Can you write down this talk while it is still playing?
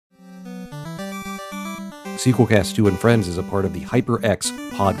Sequelcast 2 and Friends is a part of the HyperX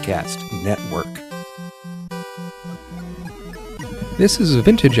Podcast Network. This is a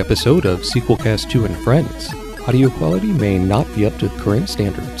vintage episode of Sequelcast 2 and Friends. Audio quality may not be up to current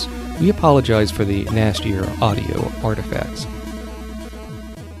standards. We apologize for the nastier audio artifacts.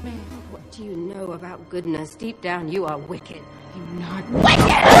 What do you know about goodness? Deep down, you are wicked. You're not wicked!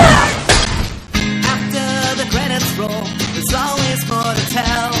 After the credits roll, there's always more to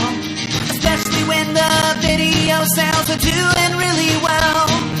tell. Especially when the video sales are doing really well.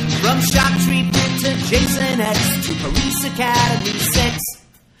 From Shock Treatment to Jason X to Police Academy 6.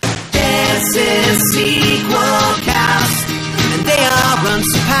 This is Sequel Cast, and they are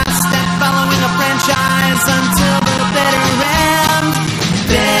unsurpassed at following a franchise until the bitter end.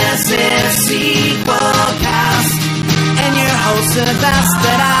 This is Sequel Cast, and your host are the best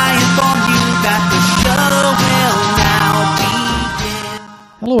that I inform you that the show will now begin.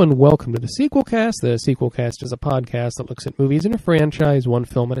 Hello and welcome to the Sequelcast. The Sequelcast is a podcast that looks at movies in a franchise, one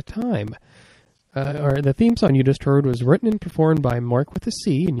film at a time. The theme song you just heard was written and performed by Mark with a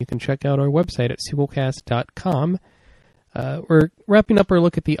C, and you can check out our website at sequelcast.com. We're wrapping up our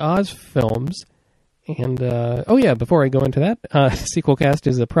look at the Oz films. And, before I go into that, Sequelcast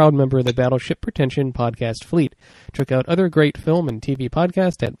is a proud member of the Battleship Pretension podcast fleet. Check out other great film and TV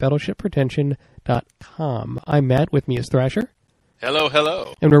podcasts at battleshippretension.com. I'm Matt, with me is Thrasher. Hello,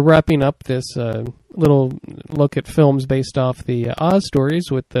 hello. And we're wrapping up this little look at films based off the Oz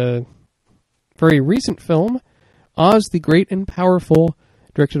stories with the very recent film, Oz the Great and Powerful,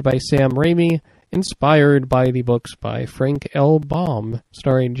 directed by Sam Raimi, inspired by the books by Frank L. Baum,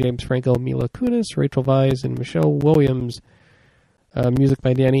 starring James Franco, Mila Kunis, Rachel Weisz, and Michelle Williams. Music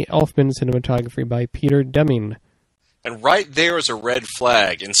by Danny Elfman, cinematography by Peter Deming. And right there is a red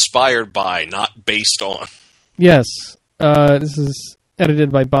flag, inspired by, not based on. Yes. This is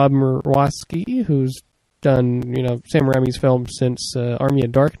edited by Bob Murawski, who's done, Sam Raimi's films since Army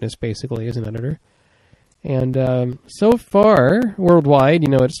of Darkness, basically, as an editor. And so far, worldwide,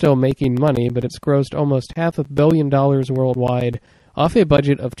 it's still making money, but it's grossed almost $500 million worldwide off a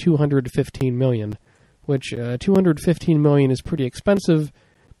budget of $215 million, which $215 million is pretty expensive,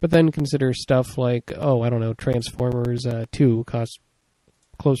 but then consider stuff like, Transformers 2 costs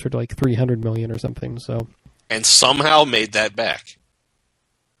closer to like $300 million or something, so... And somehow made that back.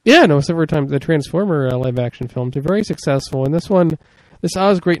 Yeah, several times. The Transformer live-action films are very successful, and this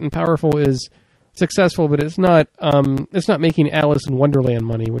Oz Great and Powerful is successful, but it's not making Alice in Wonderland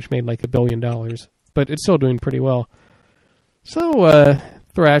money, which made like $1 billion, but it's still doing pretty well. So,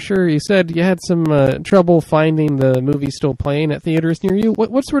 Thrasher, you said you had some trouble finding the movie still playing at theaters near you.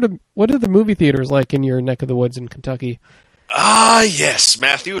 What are the movie theaters like in your neck of the woods in Kentucky? Ah, yes,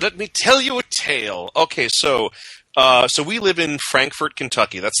 Matthew, let me tell you a tale. Okay, so we live in Frankfort,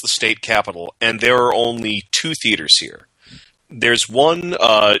 Kentucky. That's the state capital, and there are only 2 theaters here. There's one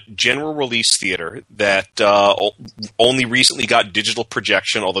general release theater that only recently got digital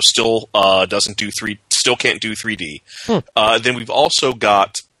projection, although still still can't do 3D. Then we've also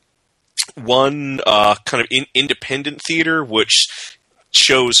got one kind of independent theater, which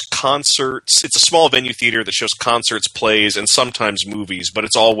shows concerts. It's a small venue theater that shows concerts, plays, and sometimes movies, but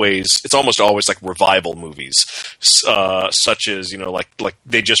it's almost always like revival movies, such as, like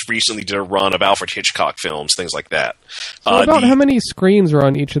they just recently did a run of Alfred Hitchcock films, things like that. So about how many screens are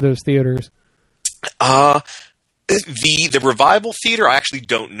on each of those theaters? The revival theater, I actually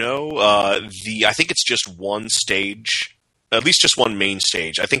don't know. I think it's just one stage. At least just one main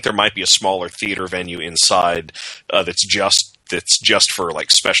stage. I think there might be a smaller theater venue inside that's just for like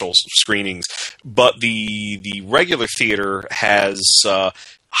special screenings. But the regular theater has, I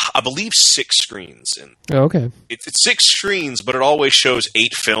believe, 6 screens. And oh, okay. It's 6 screens, but it always shows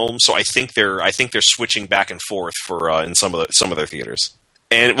 8 films. So I think they're switching back and forth for in some of their theaters.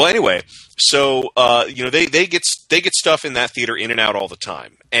 And well, anyway, so they get stuff in that theater in and out all the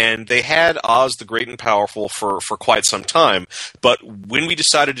time, and they had Oz the Great and Powerful for quite some time. But when we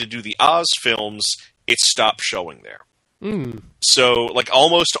decided to do the Oz films, it stopped showing there. So, like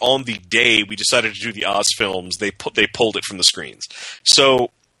almost on the day we decided to do the Oz films, they pulled it from the screens.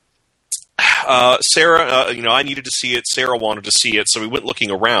 So, Sarah, I needed to see it. Sarah wanted to see it, so we went looking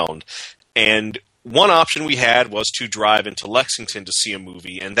around, and one option we had was to drive into Lexington to see a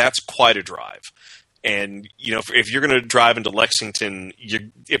movie, and that's quite a drive. And, if you're going to drive into Lexington,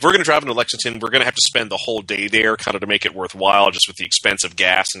 we're going to have to spend the whole day there kind of to make it worthwhile, just with the expense of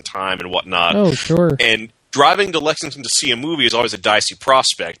gas and time and whatnot. Oh, sure. And driving to Lexington to see a movie is always a dicey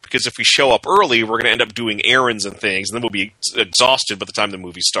prospect, because if we show up early, we're going to end up doing errands and things, and then we'll be exhausted by the time the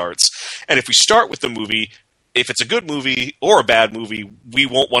movie starts. And if we start with the movie, if it's a good movie or a bad movie, we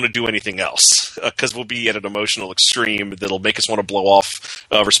won't want to do anything else because we'll be at an emotional extreme that'll make us want to blow off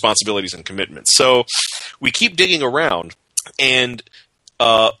responsibilities and commitments. So we keep digging around, and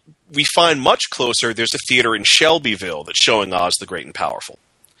we find much closer, there's a theater in Shelbyville that's showing Oz the Great and Powerful.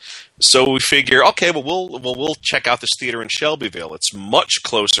 So we figure, okay, we'll check out this theater in Shelbyville. It's much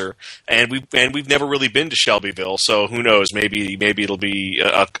closer, and we've never really been to Shelbyville, so who knows? Maybe it'll be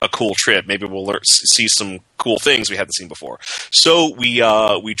a cool trip. Maybe we'll see some cool things we haven't seen before. So we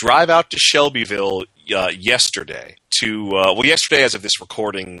drive out to Shelbyville yesterday. Yesterday as of this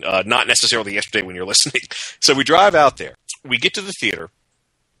recording, not necessarily yesterday when you're listening. So we drive out there. We get to the theater.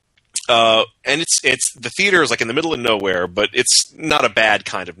 And it's the theater is like in the middle of nowhere, but it's not a bad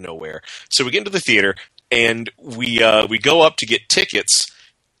kind of nowhere. So we get into the theater and we go up to get tickets,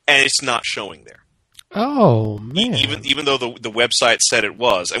 and it's not showing there. Oh man! Even though the website said it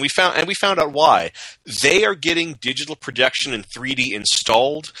was, and we found out why. They are getting digital projection in 3D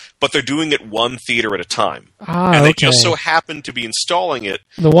installed, but they're doing it one theater at a time. And they just so happened to be installing it.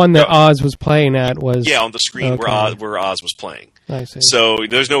 The one that Oz was playing at was on the screen where Oz was playing. I see. So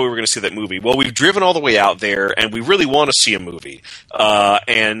there's no way we're going to see that movie. Well, we've driven all the way out there, and we really want to see a movie.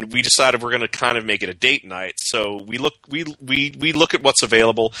 And we decided we're going to kind of make it a date night. So we look at what's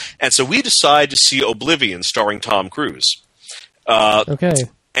available, and so we decide to see Oblivion, starring Tom Cruise. Okay.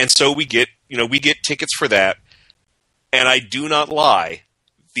 And so we get tickets for that. And I do not lie,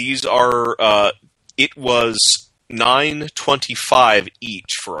 these are it was $9.25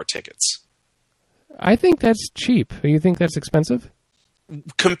 each for our tickets. I think that's cheap. You think that's expensive?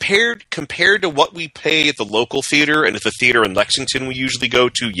 Compared to what we pay at the local theater and at the theater in Lexington we usually go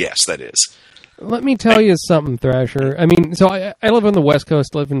to, yes, that is. Let me tell you something, Thrasher. I mean, so I live on the West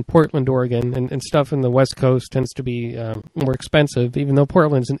Coast, live in Portland, Oregon, and stuff in the West Coast tends to be more expensive, even though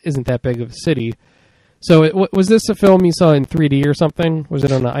Portland isn't that big of a city. So was this a film you saw in 3D or something? Was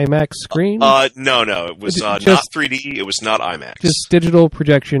it on an IMAX screen? No. It was not 3D. It was not IMAX. Just digital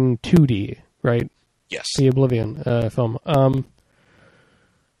projection 2D, right? Yes. The Oblivion film.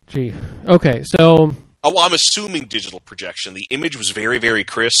 Okay, so... Oh, well, I'm assuming digital projection. The image was very, very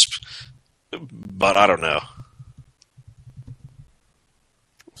crisp, but I don't know.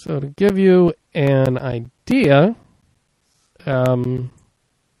 So to give you an idea, out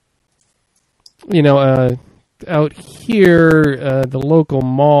here, the local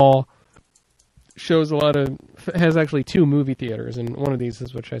mall has actually two movie theaters, and one of these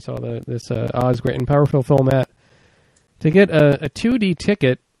is which I saw this Oz Great and Powerful film at. To get a 2D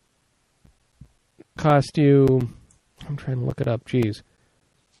ticket cost you, I'm trying to look it up, geez.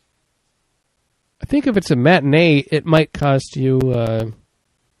 I think if it's a matinee, it might cost you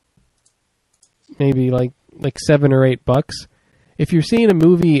maybe like $7 or $8. If you're seeing a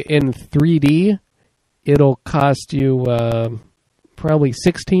movie in 3D, it'll cost you probably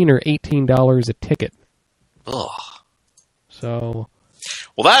 $16 or $18 a ticket. Ugh. So,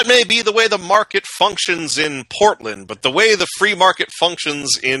 well, that may be the way the market functions in Portland, but the way the free market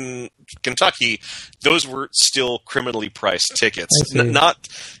functions in Kentucky, those were still criminally priced tickets. Not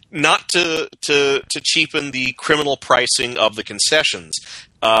to cheapen the criminal pricing of the concessions.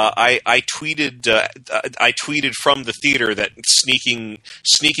 I tweeted from the theater that sneaking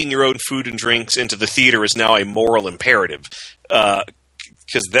your own food and drinks into the theater is now a moral imperative.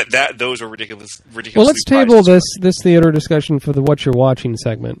 Because those are ridiculous. Well, let's table this theater discussion for the What You're Watching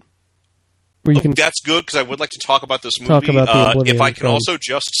segment. Where you can that's good, because I would like to talk about this movie. Talk about the Oblivion if I can film. also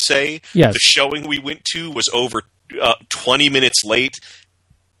just say, yes. The showing we went to was over 20 minutes late,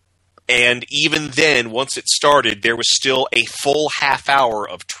 and even then, once it started, there was still a full half hour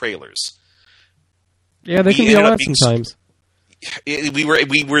of trailers. Yeah, they can be a lot sometimes. We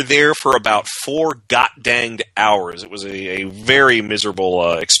were there for about 4 god-danged hours. It was a very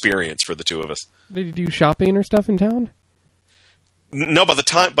miserable experience for the two of us. Did you do shopping or stuff in town? No, but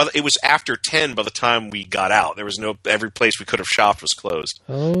it was after 10 by the time we got out. There was every place we could have shopped was closed.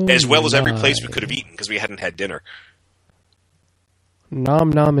 As well as every place we could have eaten because we hadn't had dinner.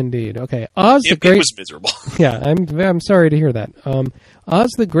 Nom indeed. Okay, Oz the Great. It was miserable. Yeah, I'm sorry to hear that. Oz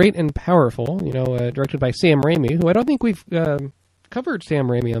the Great and Powerful, directed by Sam Raimi, who I don't think we've covered Sam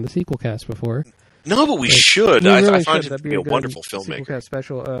Raimi on the sequel cast before. No, but we should. I find him to be a wonderful filmmaker. Sequel cast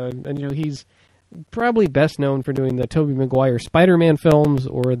special, and he's probably best known for doing the Tobey Maguire Spider-Man films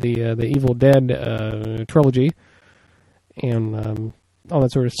or the Evil Dead trilogy, and all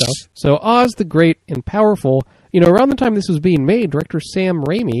that sort of stuff. So Oz the Great and Powerful. Around the time this was being made, director Sam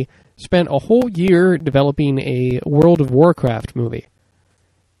Raimi spent a whole year developing a World of Warcraft movie.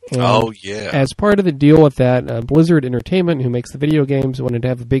 And Oh, yeah. as part of the deal with that, Blizzard Entertainment, who makes the video games, wanted to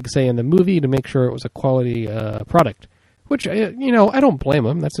have a big say in the movie to make sure it was a quality product. Which, I don't blame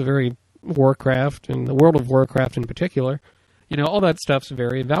them. That's a very Warcraft, and the World of Warcraft in particular. All that stuff's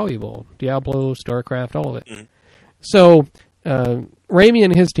very valuable. Diablo, StarCraft, all of it. Mm-hmm. So, Raimi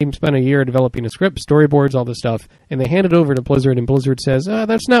and his team spent a year developing a script, storyboards, all this stuff, and they hand it over to Blizzard, and Blizzard says,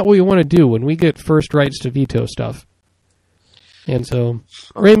 that's not what we want to do, and we get first rights to veto stuff. And so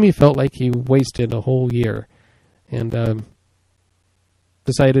Raimi felt like he wasted a whole year and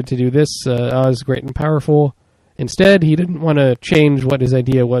decided to do this, Oz Great and Powerful. Instead, he didn't want to change what his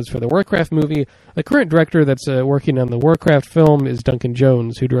idea was for the Warcraft movie. The current director that's working on the Warcraft film is Duncan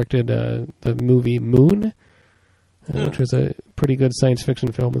Jones, who directed the movie Moon, which was a pretty good science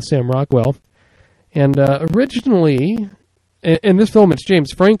fiction film with Sam Rockwell. And originally, in this film, it's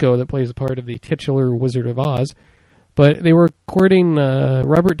James Franco that plays the part of the titular Wizard of Oz. But they were courting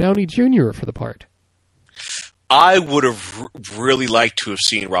Robert Downey Jr. for the part. I would have really liked to have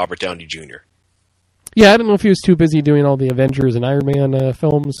seen Robert Downey Jr. Yeah, I don't know if he was too busy doing all the Avengers and Iron Man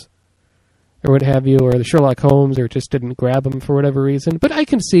films or what have you, or the Sherlock Holmes, or just didn't grab him for whatever reason. But I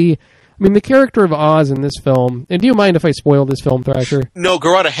can see, the character of Oz in this film, and do you mind if I spoil this film, Thrasher? No,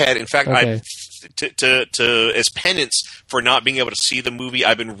 go right ahead. In fact, Okay. as penance for not being able to see the movie,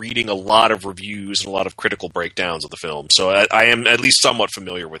 I've been reading a lot of reviews and a lot of critical breakdowns of the film, so I am at least somewhat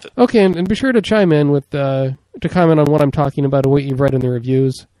familiar with it. Okay, and be sure to chime in with to comment on what I'm talking about or what you've read in the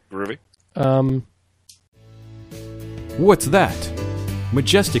reviews. Groovy. What's that?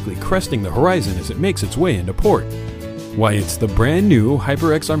 Majestically cresting the horizon as it makes its way into port. Why, it's the brand new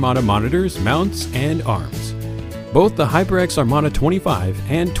HyperX Armada monitors, mounts, and arms. Both the HyperX Armada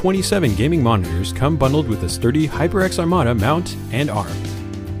 25 and 27 gaming monitors come bundled with a sturdy HyperX Armada mount and arm.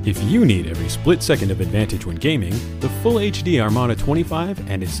 If you need every split second of advantage when gaming, the Full HD Armada 25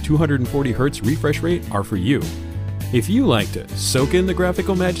 and its 240Hz refresh rate are for you. If you like to soak in the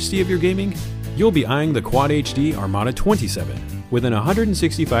graphical majesty of your gaming, you'll be eyeing the Quad HD Armada 27 with an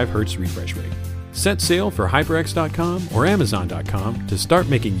 165Hz refresh rate. Set sail for HyperX.com or Amazon.com to start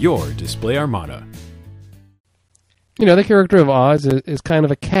making your display Armada. The character of Oz is kind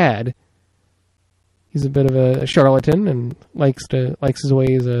of a cad. He's a bit of a charlatan and likes his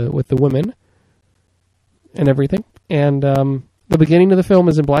ways with the women and everything. And the beginning of the film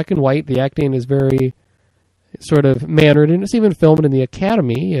is in black and white. The acting is very sort of mannered, and it's even filmed in the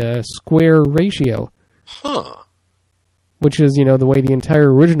Academy square ratio. Huh. Which is, the way the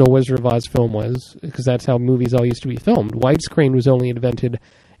entire original Wizard of Oz film was, because that's how movies all used to be filmed. Widescreen was only invented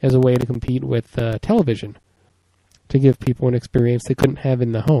as a way to compete with television, to give people an experience they couldn't have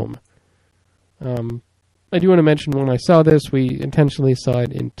in the home. I do want to mention, when I saw this, we intentionally saw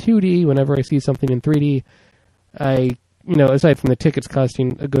it in 2D. Whenever I see something in 3D, I, aside from the tickets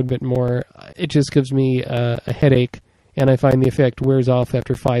costing a good bit more, it just gives me a headache, and I find the effect wears off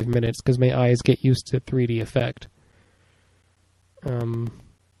after 5 minutes because my eyes get used to 3D effect.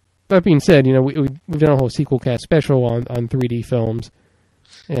 That being said, we've done a whole sequel cast special on 3D films.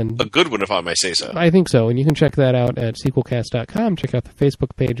 And a good one, if I may say so. I think so, and you can check that out at sequelcast.com. Check out the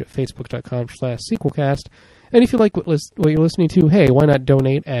Facebook page at facebook.com/sequelcast. And if you like what you're listening to, hey, why not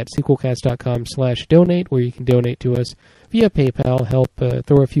donate at sequelcast.com/donate, where you can donate to us via PayPal, help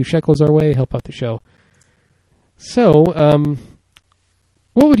throw a few shekels our way, help out the show. So,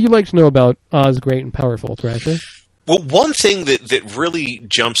 what would you like to know about Oz Great and Powerful, Thrasher? Well, one thing that really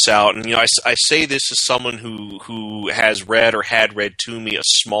jumps out, and I say this as someone who has read or had read to me a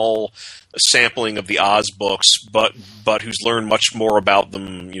small sampling of the Oz books, but who's learned much more about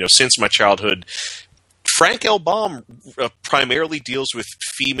them, since my childhood. Frank L. Baum primarily deals with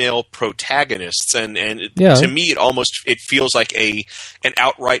female protagonists, and to me, it feels like an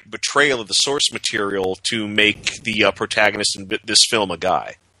outright betrayal of the source material to make the protagonist in this film a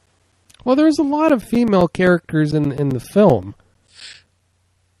guy. Well, there's a lot of female characters in the film.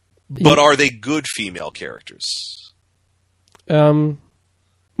 But are they good female characters? You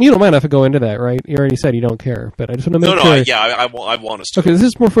don't mind if I go into that, right? You already said you don't care, but I just want to make sure. I want us to. Okay, this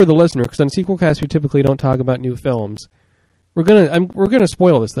is more for the listener, because on Sequelcast we typically don't talk about new films. We're gonna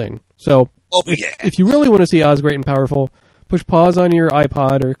spoil this thing. So, if you really want to see Oz Great and Powerful, push pause on your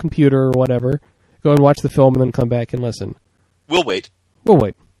iPod or computer or whatever, go and watch the film, and then come back and listen. We'll wait.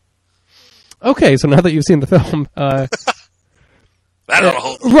 Okay, so now that you've seen the film, right?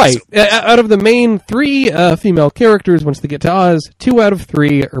 Out of the main 3 female characters, once they get to Oz, 2 out of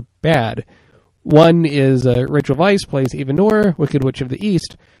 3 are bad. One is Rachel Weisz, plays Eva Noor, Wicked Witch of the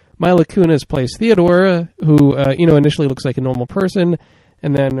East. Mila Kunis plays Theodora, who initially looks like a normal person,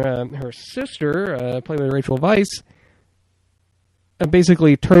 and then her sister, played by Rachel Weisz,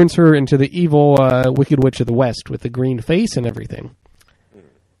 basically turns her into the evil Wicked Witch of the West with the green face and everything.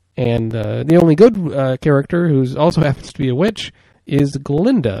 And the only good character, who also happens to be a witch, is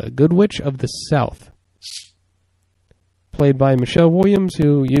Glinda, Good Witch of the South. Played by Michelle Williams,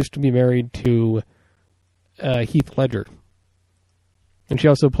 who used to be married to Heath Ledger. And she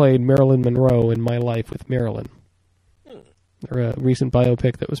also played Marilyn Monroe in My Life with Marilyn. A recent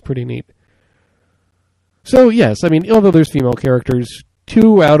biopic that was pretty neat. So, yes, I mean, although there's female characters,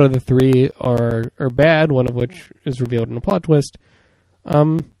 2 out of the 3 are bad, one of which is revealed in a plot twist.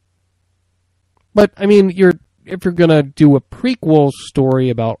 But, I mean, if you're going to do a prequel story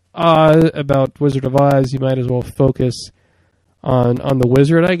about Wizard of Oz, you might as well focus on the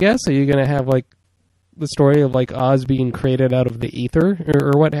wizard, I guess. Are you going to have, like, the story of, like, Oz being created out of the ether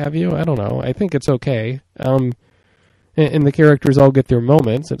or what have you? I don't know. I think it's okay. And the characters all get their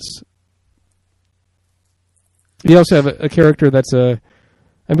moments. You also have a character that's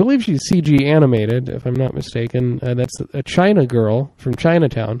I believe she's CG animated, if I'm not mistaken. That's a China girl from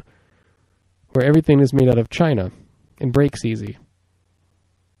Chinatown, where everything is made out of China and breaks easy.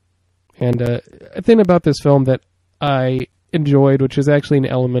 And a thing about this film that I enjoyed, which is actually an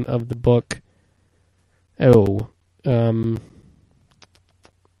element of the book.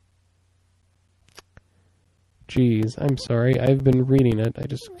 Geez, I'm sorry. I've been reading it. I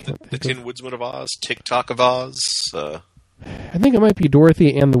just can't think The Tin Woodsman of Oz, TikTok of Oz. I think it might be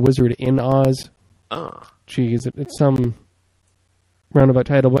Dorothy and the Wizard in Oz. Geez, it's some roundabout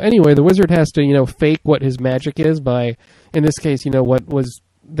title. But anyway, the wizard has to, fake what his magic is by, in this case, what was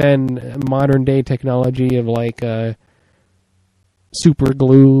then modern day technology of like super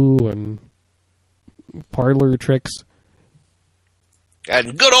glue and parlor tricks.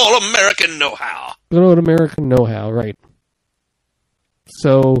 And good old American know-how. Good old American know-how, right.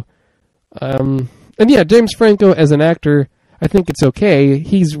 So, and yeah, James Franco as an actor, I think it's okay.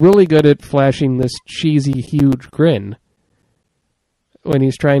 He's really good at flashing this cheesy, huge grin when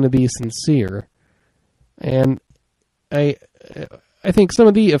he's trying to be sincere. And I think some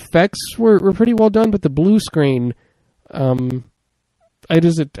of the effects were pretty well done, but the blue screen, I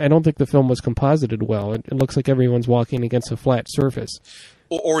don't think the film was composited well. It looks like everyone's walking against a flat surface.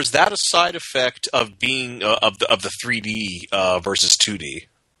 Or is that a side effect of being of the 3D versus 2D?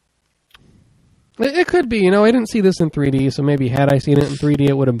 It could be. I didn't see this in 3D, so maybe had I seen it in 3D,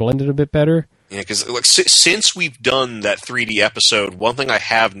 it would have blended a bit better. Yeah, because since we've done that 3D episode, one thing I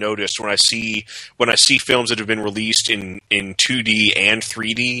have noticed when I see films that have been released in 2D and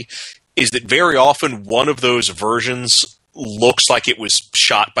 3D is that very often one of those versions looks like it was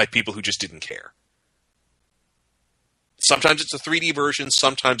shot by people who just didn't care. Sometimes it's the 3D version,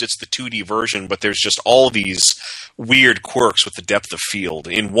 sometimes it's the 2D version, but there's just all these weird quirks with the depth of field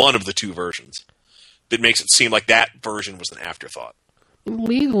in one of the two versions that makes it seem like that version was an afterthought.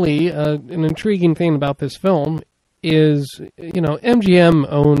 Legally, an intriguing thing about this film is, MGM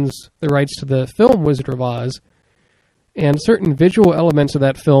owns the rights to the film Wizard of Oz, and certain visual elements of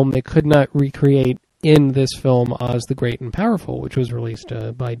that film they could not recreate in this film, Oz the Great and Powerful, which was released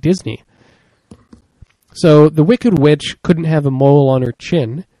by Disney. So the Wicked Witch couldn't have a mole on her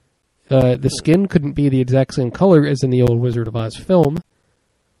chin. The skin couldn't be the exact same color as in the old Wizard of Oz film.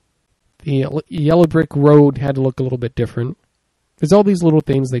 The yellow brick road had to look a little bit different. There's all these little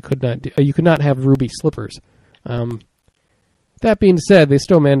things they could not do. You could not have ruby slippers. That being said, they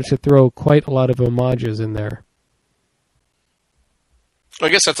still managed to throw quite a lot of homages in there. I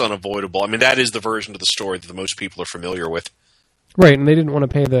guess that's unavoidable. I mean, that is the version of the story that the most people are familiar with. Right, and they didn't want to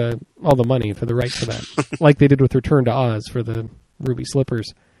pay all the money for the rights to that, like they did with Return to Oz for the ruby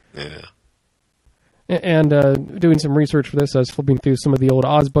slippers. Yeah. And doing some research for this, I was flipping through some of the old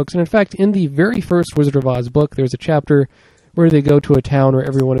Oz books, and in fact, in the very first Wizard of Oz book, there's a chapter where they go to a town where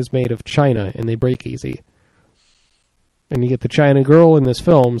everyone is made of china, and they break easy. And you get the China girl in this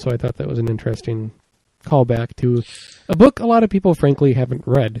film, so I thought that was an interesting callback to a book a lot of people, frankly, haven't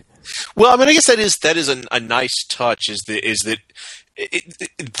read. Well, I mean, I guess that is a nice touch. Is that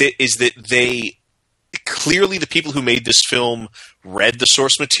they clearly, the people who made this film read the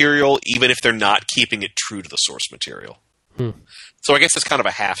source material, even if they're not keeping it true to the source material. So I guess that's kind of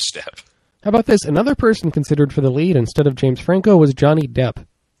a half step. How about this? Another person considered for the lead instead of James Franco was Johnny Depp.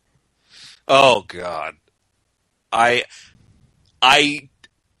 Oh God, I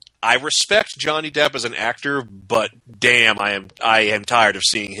respect Johnny Depp as an actor, but damn, I am tired of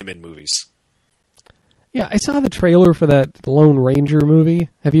seeing him in movies. Yeah, I saw the trailer for that Lone Ranger movie.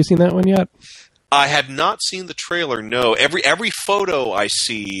 Have you seen that one yet? I had not seen the trailer. No, every photo I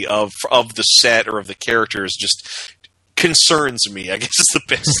see of the set or of the characters just concerns me. I guess is the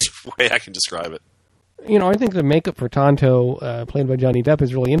best way I can describe it. I think the makeup for Tonto, played by Johnny Depp,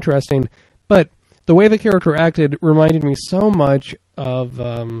 is really interesting, but the way the character acted reminded me so much of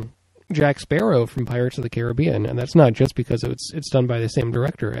Jack Sparrow from Pirates of the Caribbean, and that's not just because it's done by the same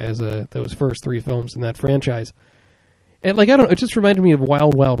director as those first 3 films in that franchise. And it just reminded me of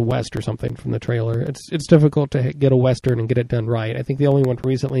Wild Wild West or something from the trailer. It's difficult to get a Western and get it done right. I think the only one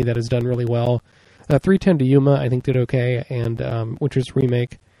recently that has done really well, 3:10 to Yuma, I think did okay, and which is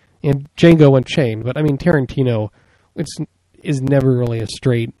remake, and Django Unchained. But I mean, Tarantino, is never really a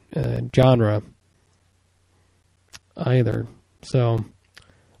straight genre either. So,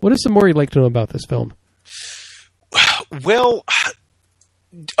 what is some more you'd like to know about this film? Well,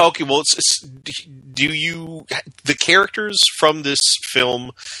 okay, well, the characters from this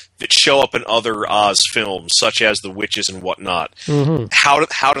film that show up in other Oz films, such as the witches and whatnot,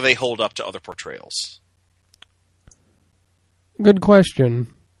 how do they hold up to other portrayals? Good question.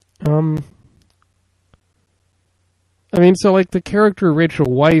 The character Rachel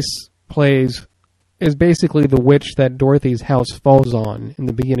Weisz plays is basically the witch that Dorothy's house falls on in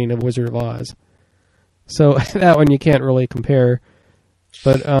the beginning of Wizard of Oz. So that one you can't really compare.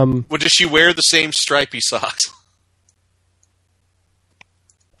 But well, does she wear the same stripy socks?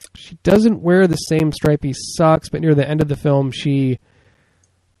 She doesn't wear the same stripy socks, but near the end of the film, she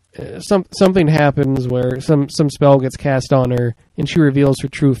something happens where some spell gets cast on her, and she reveals her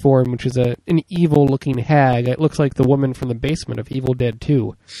true form, which is an evil-looking hag. It looks like the woman from the basement of Evil Dead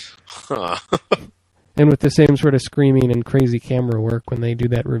 2. Huh. And with the same sort of screaming and crazy camera work when they do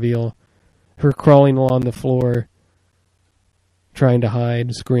that reveal. Her crawling along the floor, trying to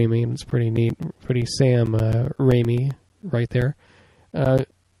hide, screaming. It's pretty neat. Pretty Sam Raimi right there.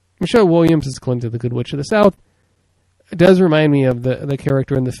 Michelle Williams is Glinda, the Good Witch of the South. It does remind me of the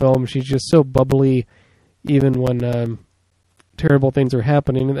character in the film. She's just so bubbly, even when terrible things are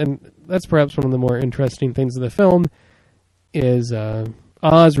happening. And that's perhaps one of the more interesting things of the film, is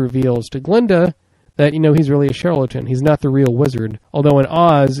Oz reveals to Glinda that, he's really a charlatan. He's not the real wizard. Although in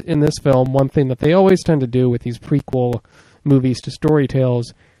Oz, in this film, one thing that they always tend to do with these prequel movies to story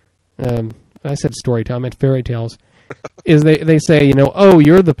tales, I said story tale, I meant fairy tales, is they say, oh,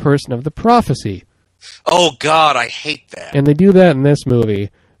 you're the person of the prophecy. Oh, God, I hate that. And they do that in this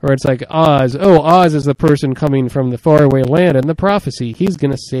movie, where it's like Oz. Oh, Oz is the person coming from the faraway land and the prophecy. He's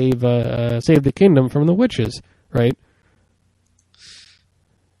going to save the kingdom from the witches, right?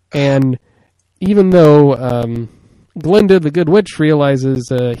 And even though Glinda, the Good Witch,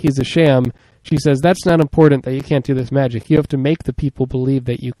 realizes he's a sham, she says, that's not important, that you can't do this magic. You have to make the people believe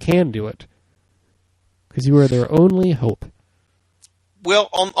that you can do it. Because you are their only hope. Well,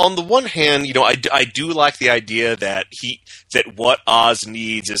 on the one hand, I do like the idea that what Oz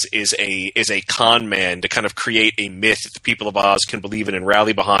needs is a con man to kind of create a myth that the people of Oz can believe in and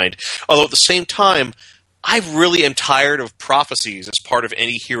rally behind. Although at the same time, I really am tired of prophecies as part of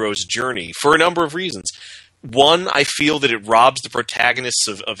any hero's journey for a number of reasons. One, I feel that it robs the protagonists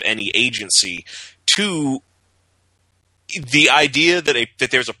of any agency. Two, the idea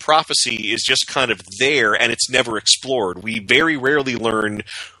that there's a prophecy is just kind of there and it's never explored. We very rarely learn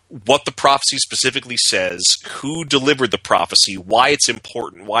what the prophecy specifically says, who delivered the prophecy, why it's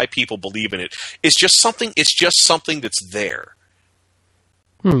important, why people believe in it. It's just something that's there.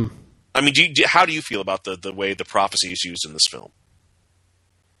 I mean, how do you feel about the way the prophecy is used in this film?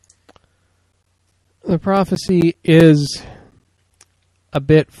 The prophecy is a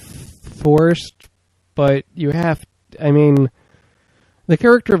bit forced, but the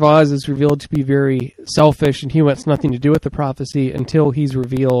character of Oz is revealed to be very selfish, and he wants nothing to do with the prophecy until he's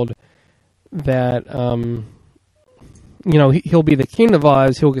revealed that, he'll be the king of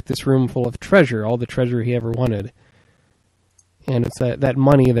Oz, he'll get this room full of treasure, all the treasure he ever wanted. And it's that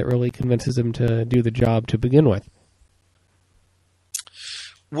money that really convinces him to do the job to begin with.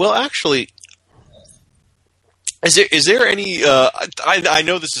 Well, actually, is there any? I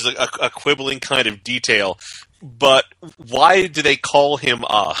know this is a quibbling kind of detail, but why do they call him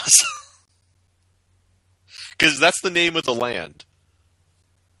Oz? Because that's the name of the land.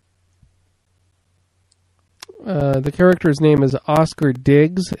 The character's name is Oscar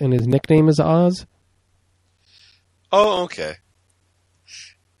Diggs, and his nickname is Oz. Oh, okay.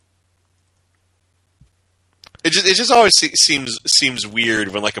 It just always seems weird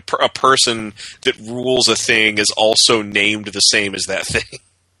when like a person that rules a thing is also named the same as that thing.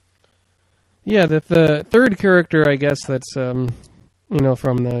 Yeah, the third character, I guess, that's from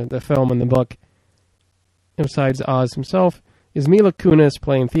the film and the book, besides Oz himself, is Mila Kunis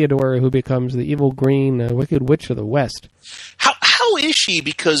playing Theodora, who becomes the evil green Wicked Witch of the West. How is she?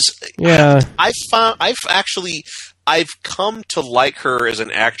 Because yeah, I've actually I've come to like her as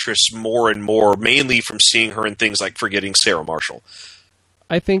an actress more and more, mainly from seeing her in things like Forgetting Sarah Marshall.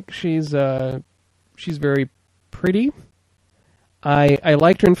 I think she's very pretty. I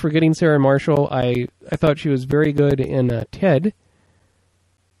liked her in Forgetting Sarah Marshall. I thought she was very good in Ted.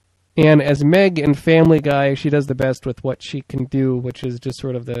 And as Meg in Family Guy, she does the best with what she can do, which is just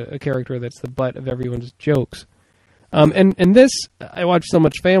sort of a character that's the butt of everyone's jokes. And this, I watch so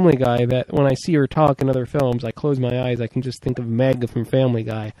much Family Guy that when I see her talk in other films, I close my eyes, I can just think of Meg from Family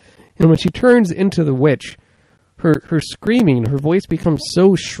Guy. And when she turns into the witch, her screaming, her voice becomes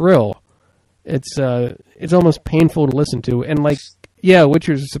so shrill, it's almost painful to listen to. And like, yeah,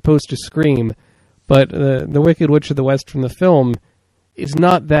 witches are supposed to scream, but the Wicked Witch of the West from the film is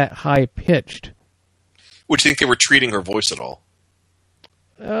not that high-pitched. Would you think they were treating her voice at all?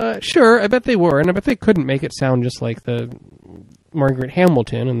 Sure, I bet they were, and I bet they couldn't make it sound just like the Margaret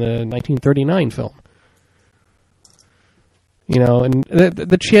Hamilton in the 1939 film. You know, and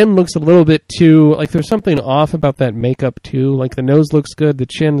the chin looks a little bit too, like there's something off about that makeup too. Like the nose looks good, the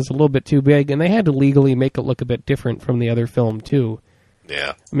chin is a little bit too big, and they had to legally make it look a bit different from the other film too.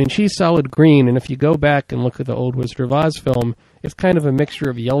 Yeah. I mean, she's solid green, and if you go back and look at the old Wizard of Oz film, it's kind of a mixture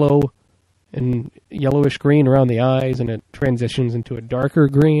of yellow and yellowish green around the eyes, and it transitions into a darker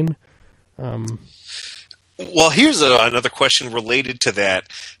green. Well, here's another question related to that.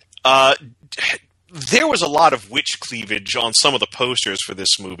 There was a lot of witch cleavage on some of the posters for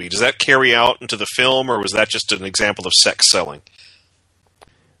this movie. Does that carry out into the film, or was that just an example of sex selling?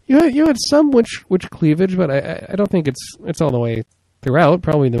 You had some witch cleavage, but I don't think it's all the way throughout.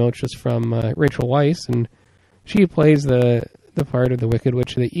 Probably the most just from Rachel Weisz, and she plays the part of the Wicked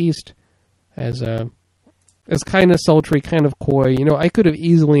Witch of the East as kind of sultry, kind of coy. You know, I could have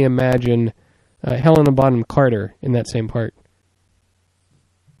easily imagined Helena Bonham Carter in that same part.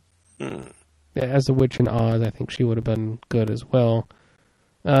 As the witch in Oz, I think she would have been good as well.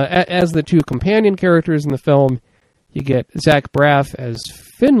 As the two companion characters in the film, you get Zach Braff as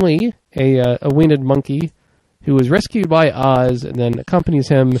Finley, a winged monkey who was rescued by Oz and then accompanies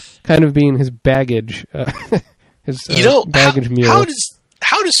him, kind of being his baggage, baggage mule.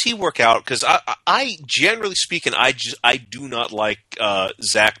 How does he work out? Because I generally speaking, I do not like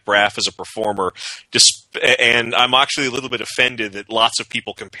Zach Braff as a performer. And I'm actually a little bit offended that lots of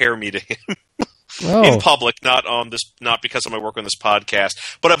people compare me to him in public, not because of my work on this podcast.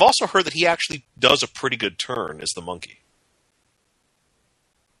 But I've also heard that he actually does a pretty good turn as the monkey.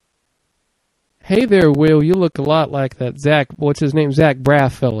 Hey there, Will. You look a lot like that what's his name? Zach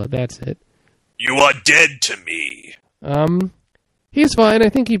Braff fella. That's it. You are dead to me. He's fine. I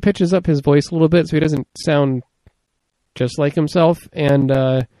think he pitches up his voice a little bit so he doesn't sound just like himself. And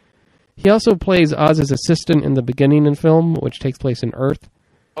he also plays Oz's assistant in the beginning in film, which takes place in Earth.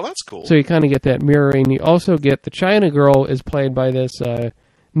 Oh, that's cool. So you kind of get that mirroring. You also get the China Girl is played by this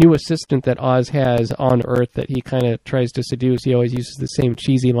new assistant that Oz has on Earth that he kind of tries to seduce. He always uses the same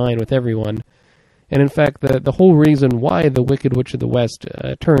cheesy line with everyone. And in fact, the whole reason why the Wicked Witch of the West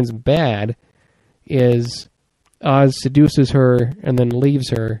turns bad is Oz seduces her and then leaves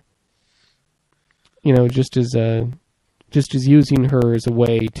her. You know, just as using her as a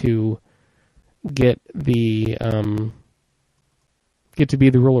way to get to be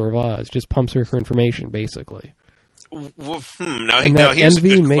the ruler of Oz. Just pumps her for information, basically. Now here's a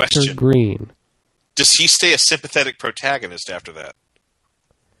good makes question. Her green. Does he stay a sympathetic protagonist after that?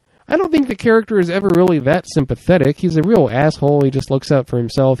 I don't think the character is ever really that sympathetic. He's a real asshole. He just looks out for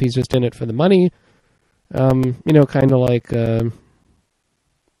himself. He's just in it for the money. You know, kind of like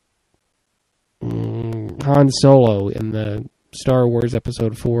Han Solo in the Star Wars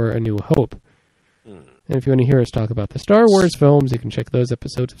Episode 4, A New Hope. And if you want to hear us talk about the Star Wars films, you can check those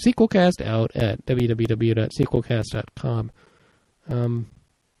episodes of Sequelcast out at www.sequelcast.com.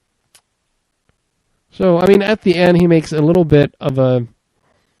 So, I mean, at the end, he makes a little bit of a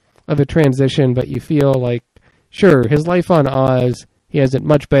transition, but you feel like, sure, his life on Oz, he has it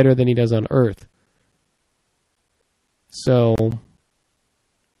much better than he does on Earth. So,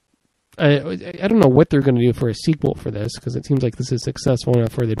 I don't know what they're going to do for a sequel for this, because it seems like this is successful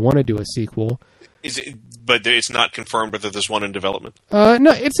enough where they'd want to do a sequel. But it's not confirmed whether there's one in development?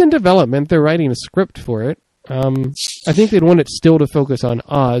 No, it's in development. They're writing a script for it. I think they'd want it still to focus on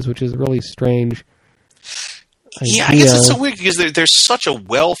Oz, which is really strange. Yeah, I guess it's so weird because there's such a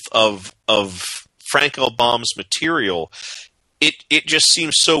wealth of Frank L. Baum's material. It just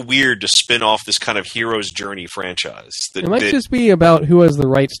seems so weird to spin off this kind of hero's journey franchise. It might just be about who has the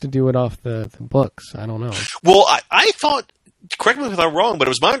rights to do it off the books. I don't know. Well, I thought, correct me if I'm wrong, but it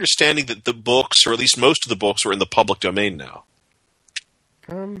was my understanding that the books, or at least most of the books, were in the public domain now.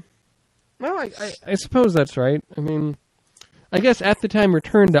 Well, I suppose that's right. I mean, I guess at the time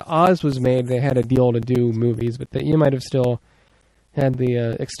Return to Oz was made, they had a deal to do movies, but you might have still had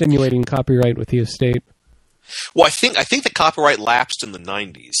the extenuating copyright with the estate. Well, I think the copyright lapsed in the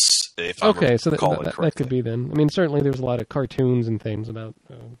 90s. If okay, so that could be then. I mean, certainly there's a lot of cartoons and things about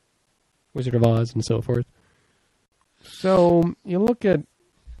Wizard of Oz and so forth. So you look at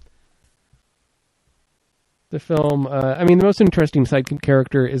the film. I mean, the most interesting sidekick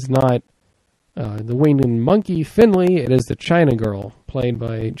character is not the winged monkey Finley. It is the China girl, played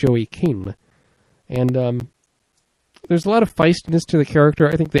by Joey King. And there's a lot of feistiness to the character.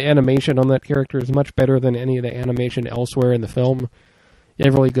 I think the animation on that character is much better than any of the animation elsewhere in the film. You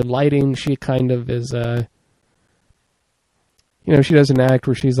have really good lighting. She kind of is, she does an act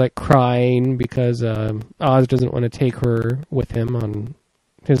where she's like crying because Oz doesn't want to take her with him on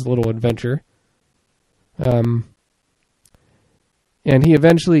his little adventure. And he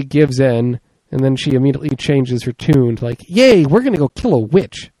eventually gives in, and then she immediately changes her tune to like, "Yay, we're going to go kill a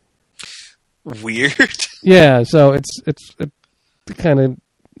witch." Weird. Yeah, so it's a kind of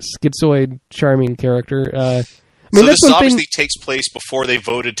schizoid, charming character. So this obviously takes place before they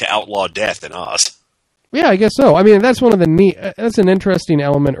voted to outlaw death in Oz. Yeah, I guess so. I mean, that's one of the that's an interesting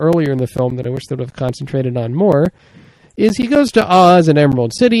element earlier in the film that I wish they would have concentrated on more. Is he goes to Oz and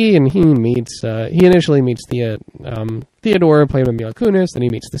Emerald City, and he initially meets Theodore, played by Mila Kunis, then he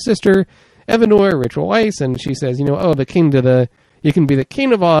meets the sister, Evanor, Rachel Weisz, and she says, you can be the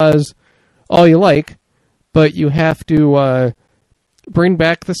king of Oz all you like, but you have to bring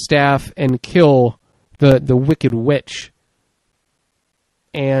back the staff and kill the wicked witch.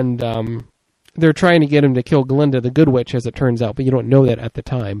 And they're trying to get him to kill Glinda, the good witch, as it turns out, but you don't know that at the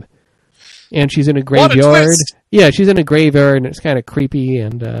time. And she's in a graveyard. What a twist! Yeah, she's in a graveyard, and it's kind of creepy,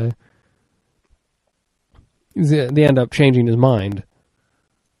 and they end up changing his mind.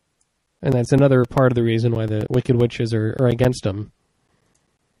 And that's another part of the reason why the wicked witches are against him.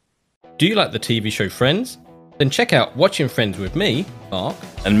 Do you like the TV show Friends? Then check out Watching Friends with me, Mark.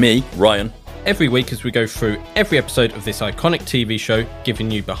 And me, Ryan. Every week as we go through every episode of this iconic TV show, giving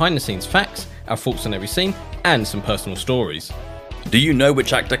you behind-the-scenes facts, our thoughts on every scene, and some personal stories. Do you know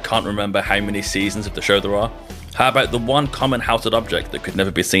which actor can't remember how many seasons of the show there are? How about the one common household object that could never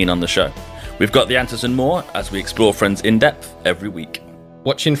be seen on the show? We've got the answers and more as we explore Friends in depth every week.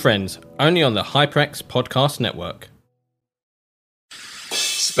 Watching Friends, only on the HyperX Podcast Network.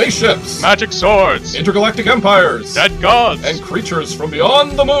 Spaceships, magic swords, intergalactic empires, dead gods, and creatures from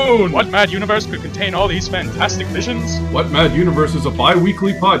beyond the moon. What Mad Universe could contain all these fantastic visions? What Mad Universe is a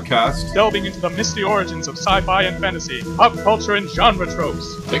bi-weekly podcast delving into the misty origins of sci-fi and fantasy, pop culture and genre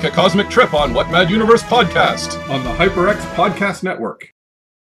tropes. Take a cosmic trip on What Mad Universe podcast on the HyperX Podcast Network.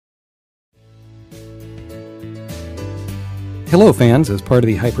 Hello, fans. As part of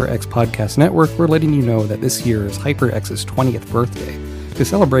the HyperX Podcast Network, we're letting you know that this year is HyperX's 20th birthday. To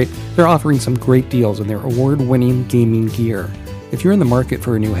celebrate, they're offering some great deals on their award-winning gaming gear. If you're in the market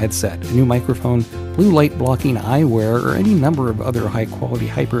for a new headset, a new microphone, blue light blocking eyewear, or any number of other high-quality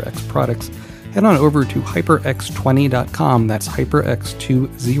HyperX products, head on over to hyperx20.com, that's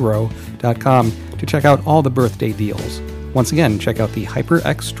hyperx20.com, to check out all the birthday deals. Once again, check out the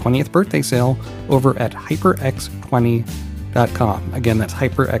HyperX 20th birthday sale over at hyperx20.com. Again, that's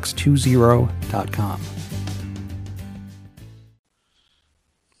hyperx20.com.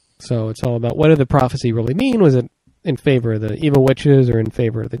 So it's all about what did the prophecy really mean? Was it in favor of the evil witches or in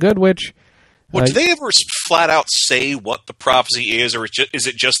favor of the good witch? Well, do they ever flat out say what the prophecy is, or is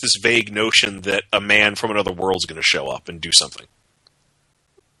it just this vague notion that a man from another world is going to show up and do something?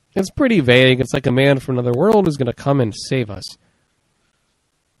 It's pretty vague. It's like a man from another world is going to come and save us.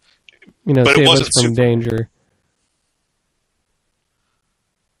 But save us from danger.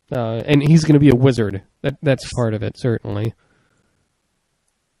 And he's going to be a wizard. That's part of it, certainly.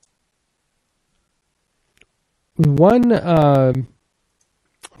 I'm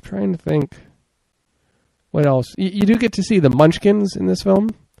trying to think what else. You do get to see the Munchkins in this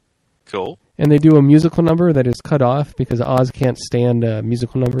film. Cool. And they do a musical number that is cut off because Oz can't stand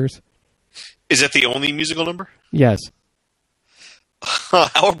musical numbers. Is it the only musical number? Yes.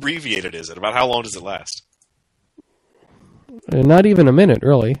 How abbreviated is it? About how long does it last? Not even a minute,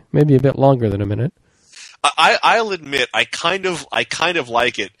 really. Maybe a bit longer than a minute. I'll admit, I kind of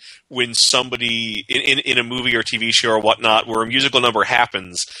like it when somebody in a movie or TV show or whatnot, where a musical number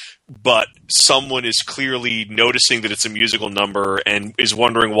happens, but someone is clearly noticing that it's a musical number and is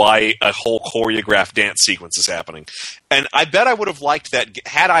wondering why a whole choreographed dance sequence is happening. And I bet I would have liked that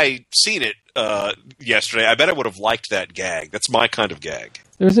had I seen it yesterday. I bet I would have liked that gag. That's my kind of gag.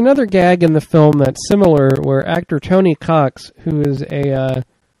 There's another gag in the film that's similar, where actor Tony Cox, who is a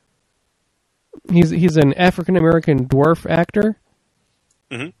He's an African American dwarf actor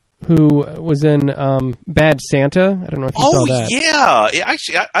who was in Bad Santa. I don't know if you saw that. Yeah.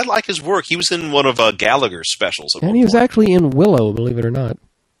 Actually, I like his work. He was in one of Gallagher's specials. And he was actually in Willow, believe it or not.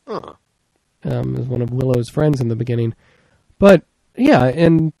 Huh. Was one of Willow's friends in the beginning. But, yeah,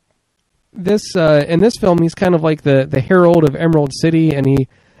 in this film, he's kind of like the herald of Emerald City, and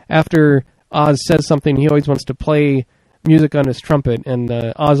after Oz says something, he always wants to play music on his trumpet, and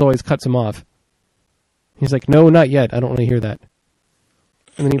Oz always cuts him off. He's like, no, not yet. I don't want to hear that.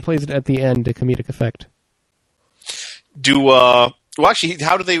 And then he plays it at the end to comedic effect. Well, actually,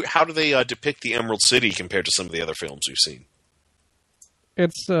 how do they depict the Emerald City compared to some of the other films we've seen?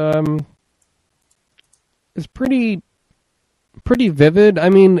 It's pretty vivid. I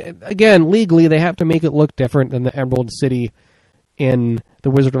mean, again, legally they have to make it look different than the Emerald City in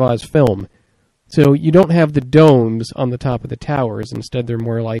the Wizard of Oz film. So you don't have the domes on the top of the towers. Instead, they're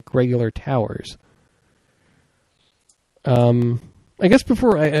more like regular towers. I guess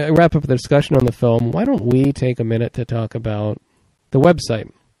before I wrap up the discussion on the film, why don't we take a minute to talk about the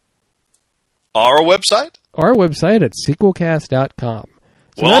website? Our website? Our website at sequelcast.com.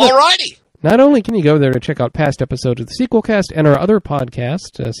 So well, alrighty. Not only can you go there to check out past episodes of the Sequelcast and our other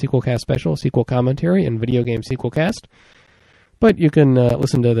podcast, Sequelcast Special, Sequel Commentary, and Video Game Sequelcast, but you can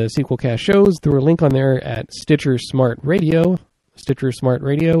listen to the Sequelcast shows through a link on there at Stitcher Smart Radio. Stitcher Smart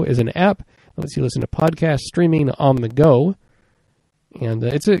Radio is an app that lets you listen to podcasts streaming on the go. And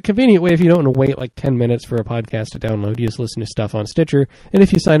it's a convenient way if you don't want to wait like 10 minutes for a podcast to download. You just listen to stuff on Stitcher. And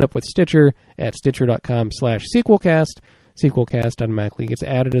if you sign up with Stitcher at stitcher.com/sequelcast, Sequelcast automatically gets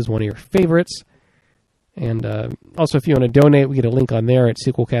added as one of your favorites. And also, if you want to donate, we get a link on there at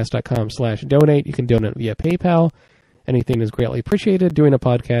sequelcast.com/donate. You can donate via PayPal. Anything is greatly appreciated. Doing a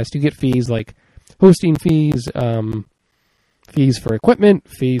podcast, you get fees like hosting fees, fees for equipment,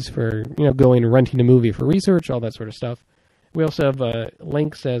 fees for going and renting a movie for research, all that sort of stuff. We also have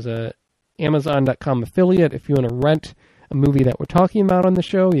links as a Amazon.com affiliate. If you want to rent a movie that we're talking about on the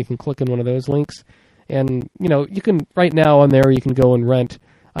show, you can click on one of those links. And, you can, right now on there, you can go and rent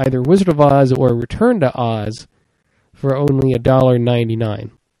either Wizard of Oz or Return to Oz for only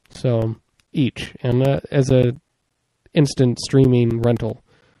 $1.99. So, each. And as a instant streaming rental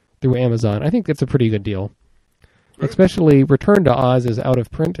through Amazon. I think that's a pretty good deal. Especially Return to Oz is out of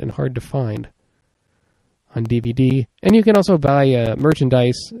print and hard to find on DVD. And you can also buy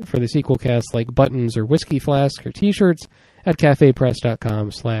merchandise for the Sequelcast like buttons or whiskey flasks or t-shirts at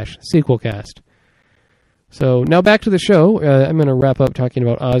cafepress.com/sequelcast. So now back to the show. I'm going to wrap up talking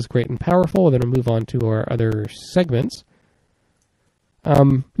about Oz Great and Powerful, and then I'll move on to our other segments.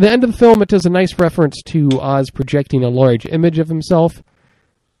 The end of the film, it does a nice reference to Oz projecting a large image of himself.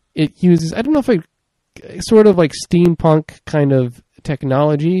 It uses, I don't know if sort of like steampunk kind of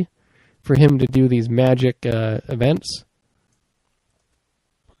technology for him to do these magic events.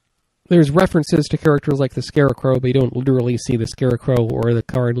 There's references to characters like the Scarecrow, but you don't literally see the Scarecrow or the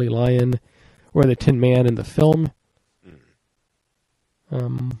Cowardly Lion or the Tin Man in the film.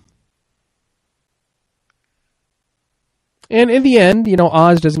 And in the end,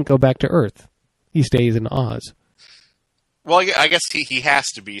 Oz doesn't go back to Earth. He stays in Oz. Well, I guess he has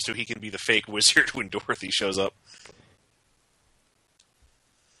to be, so he can be the fake wizard when Dorothy shows up.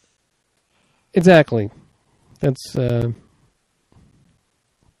 Exactly. That's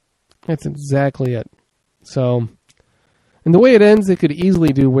exactly it. So, and the way it ends, they could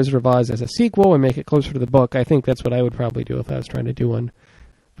easily do Wizard of Oz as a sequel and make it closer to the book. I think that's what I would probably do if I was trying to do one.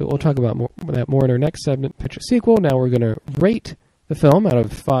 But we'll talk about that more in our next segment, Pitch a Sequel. Now we're going to rate the film out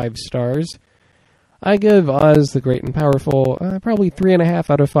of 5 stars. I give Oz the Great and Powerful probably 3.5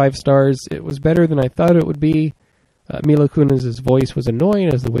 out of 5 stars. It was better than I thought it would be. Mila Kunis' voice was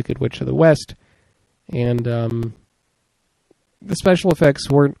annoying as the Wicked Witch of the West. And the special effects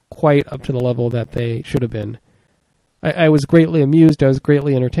weren't quite up to the level that they should have been. I was greatly amused, I was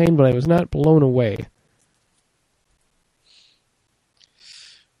greatly entertained, but I was not blown away.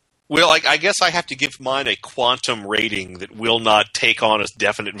 Well, I guess I have to give mine a quantum rating that will not take on a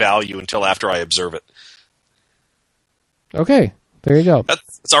definite value until after I observe it. Okay, there you go.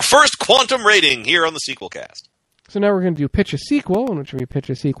 That's our first quantum rating here on the Sequelcast. So now we're going to do Pitch a Sequel, in which we pitch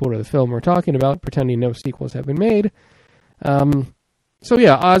a sequel to the film we're talking about, pretending no sequels have been made. So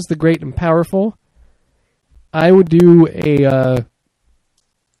yeah, Oz the Great and Powerful. I would do a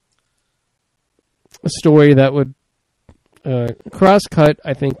story that would cross-cut,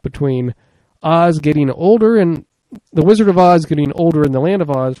 I think, between Oz getting older and the Wizard of Oz getting older in the Land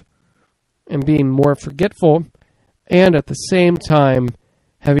of Oz and being more forgetful, and at the same time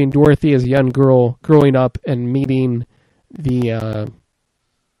having Dorothy as a young girl growing up and meeting the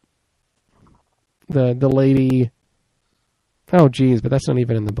the lady. Oh, geez, but that's not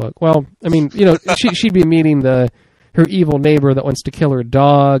even in the book. Well, I mean, she'd be meeting her evil neighbor that wants to kill her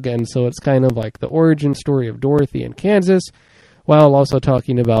dog, and so it's kind of like the origin story of Dorothy in Kansas, while also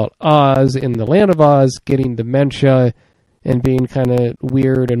talking about Oz in the Land of Oz, getting dementia, and being kind of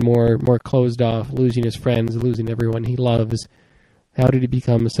weird and more closed off, losing his friends, losing everyone he loves. How did he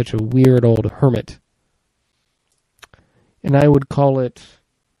become such a weird old hermit? And I would call it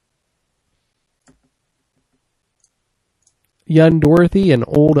Young Dorothy and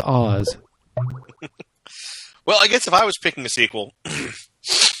Old Oz. Well, I guess if I was picking a sequel,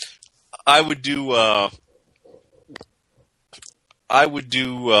 I would do A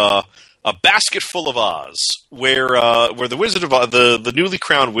Basket Full of Oz, where the Wizard of Oz, the newly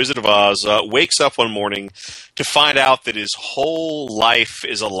crowned Wizard of Oz wakes up one morning to find out that his whole life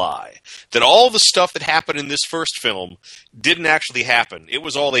is a lie. That all the stuff that happened in this first film didn't actually happen. It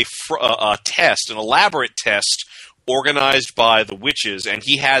was all a test, an elaborate test organized by the witches, and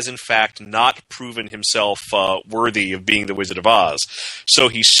he has in fact not proven himself worthy of being the Wizard of Oz. So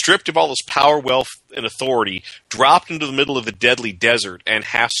he's stripped of all his power, wealth, and authority, dropped into the middle of the deadly desert, and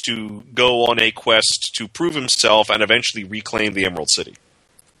has to go on a quest to prove himself and eventually reclaim the Emerald City.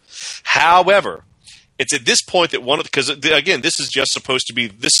 However, it's at this point that because again, this is supposed to be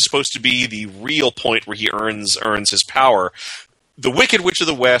the real point where he earns his power. The Wicked Witch of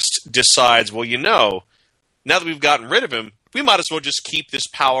the West decides, well, now that we've gotten rid of him, we might as well just keep this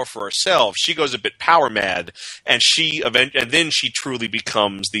power for ourselves. She goes a bit power mad, and then she truly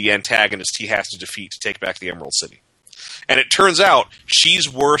becomes the antagonist he has to defeat to take back the Emerald City. And it turns out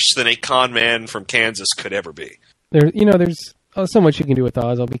she's worse than a con man from Kansas could ever be. There's so much you can do with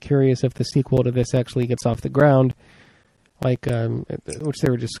Oz. I'll be curious if the sequel to this actually gets off the ground, which they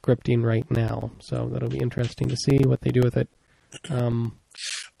were just scripting right now. So that'll be interesting to see what they do with it.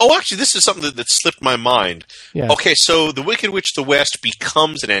 Oh, actually, this is something that slipped my mind. Yeah. Okay, so the Wicked Witch of the West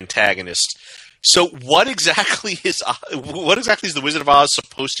becomes an antagonist. So what exactly is the Wizard of Oz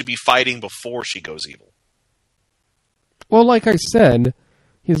supposed to be fighting before she goes evil? Well, like I said,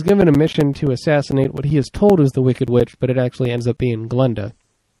 he's given a mission to assassinate what he is told is the Wicked Witch, but it actually ends up being Glenda.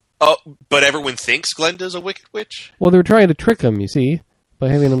 Oh, but everyone thinks Glenda's a Wicked Witch? Well, they're trying to trick him, you see, by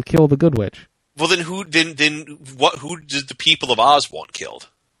having him kill the Good Witch. Well, then who did the people of Oz want killed?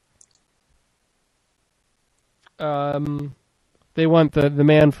 They want the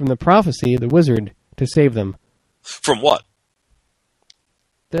man from the prophecy, the wizard, to save them. From what?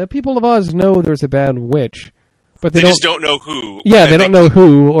 The people of Oz know there's a bad witch, but they just don't know who. Yeah, they don't know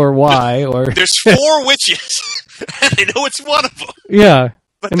who or why or. There's 4 witches, and they know it's one of them. Yeah,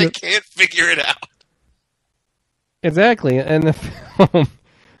 but they can't figure it out. Exactly, and the film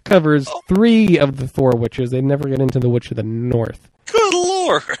covers 3 of the 4 witches. They never get into the Witch of the North. Good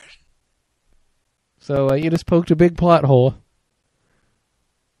Lord! So you just poked a big plot hole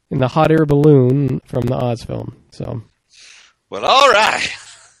in the hot air balloon from the Oz film. So, well, all right.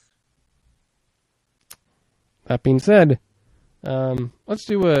 That being said, let's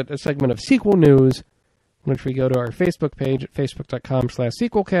do a segment of sequel news, in which we go to our Facebook page at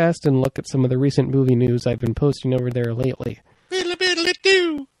facebook.com/sequelcast and look at some of the recent movie news I've been posting over there lately.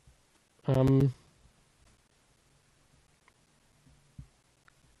 Biddly-biddly-doo.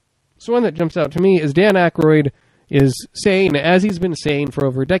 So one that jumps out to me is Dan Aykroyd is saying, as he's been saying for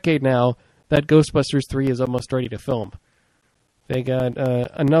over a decade now, that Ghostbusters 3 is almost ready to film. They got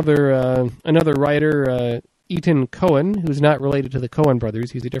another writer, Ethan Coen, who's not related to the Coen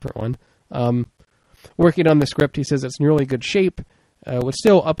brothers. He's a different one. Working on the script, he says it's in really good shape. What's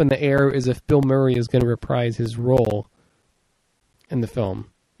still up in the air is if Bill Murray is going to reprise his role in the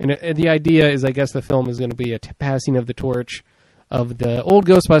film. And the idea is, I guess, the film is going to be a passing of the torch of the old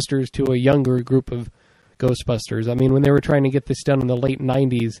Ghostbusters to a younger group of Ghostbusters. I mean, when they were trying to get this done in the late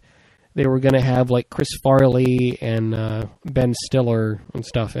 90s, they were going to have, like, Chris Farley and Ben Stiller and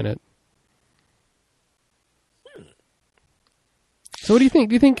stuff in it. So what do you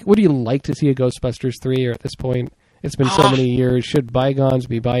think? Would you like to see a Ghostbusters 3, or at this point, it's been so many years, should bygones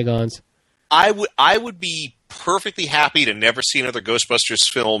be bygones? I would be perfectly happy to never see another Ghostbusters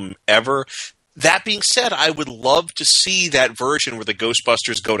film ever. That being said, I would love to see that version where the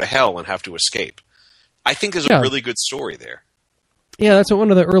Ghostbusters go to hell and have to escape. I think there's a really good story there. Yeah, that's what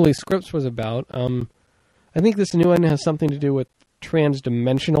one of the early scripts was about. I think this new one has something to do with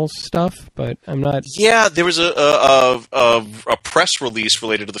trans-dimensional stuff, but I'm not... Yeah, there was a press release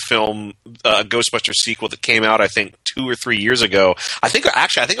related to the film, Ghostbusters sequel that came out, I think, 2 or 3 years ago. I think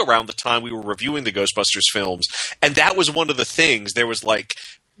around the time we were reviewing the Ghostbusters films, and that was one of the things. There was like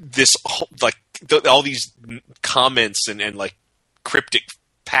this, all these comments and like cryptic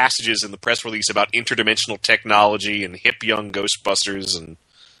passages in the press release about interdimensional technology and hip young Ghostbusters and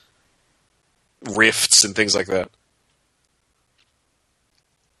rifts and things like that.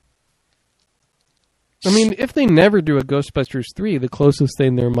 I mean, if they never do a Ghostbusters 3, the closest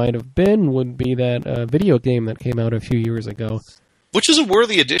thing there might have been would be that video game that came out a few years ago. Which is a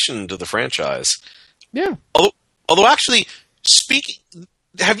worthy addition to the franchise. Yeah. Although actually,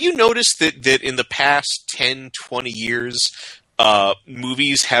 have you noticed that in the past 10, 20 years,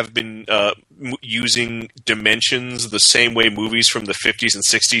 movies have been using dimensions the same way movies from the 50s and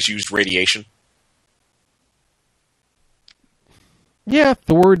 60s used radiation? Yeah,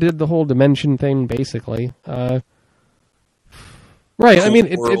 Thor did the whole dimension thing, basically. Right, I mean,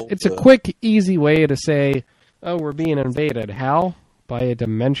 it's a quick, easy way to say, oh, we're being invaded. How? By a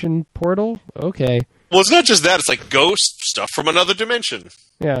dimension portal? Okay. Well, it's not just that. It's like ghost stuff from another dimension.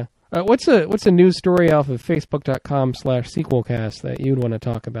 Yeah. What's a news story off of Facebook.com/sequelcast that you'd want to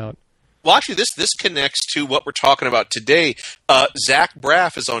talk about? Well, actually, this connects to what we're talking about today. Zach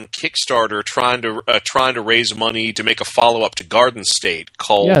Braff is on Kickstarter trying to raise money to make a follow-up to Garden State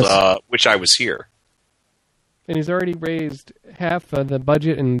called Wish I Was Here. And he's already raised half of the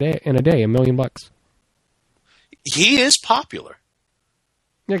budget in a day, $1 million. He is popular.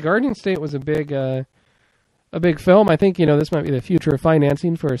 Yeah, Garden State was a big film. I think this might be the future of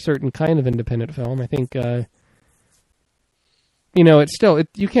financing for a certain kind of independent film. I think. It's still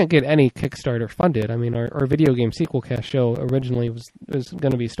you can't get any Kickstarter funded. I mean, our video game Sequelcast show originally was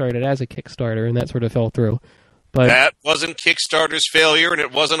going to be started as a Kickstarter, and that sort of fell through. But that wasn't Kickstarter's failure, and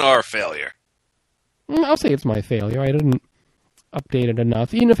it wasn't our failure. I'll say it's my failure. I didn't update it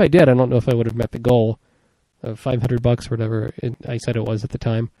enough. Even if I did, I don't know if I would have met the goal of $500 or whatever I said it was at the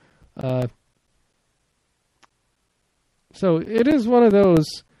time. So it is one of those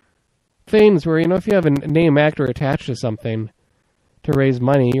things where if you have a name actor attached to something to raise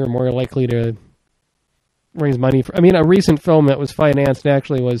money, you're more likely to raise money for. I mean, a recent film that was financed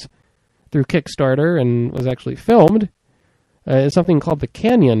actually was through Kickstarter and was actually filmed. Is something called The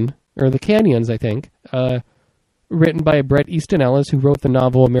Canyon, or The Canyons, I think, written by Bret Easton Ellis, who wrote the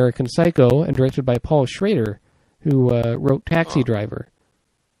novel American Psycho, and directed by Paul Schrader, who wrote Taxi Driver.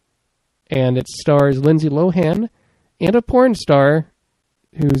 And it stars Lindsay Lohan and a porn star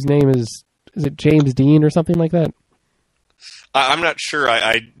whose name is it James Dean or something like that? I'm not sure.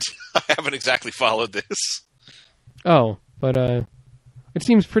 I haven't exactly followed this. Oh, but it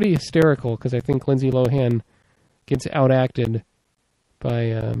seems pretty hysterical because I think Lindsay Lohan gets outacted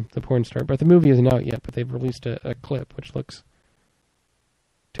by the porn star. But the movie isn't out yet, but they've released a clip which looks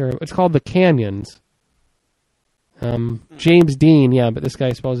terrible. It's called The Canyons. James Dean, yeah, but this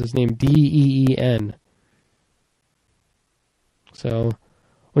guy spells his name Deen. So,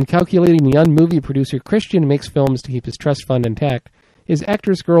 when calculating the young movie producer Christian makes films to keep his trust fund intact, his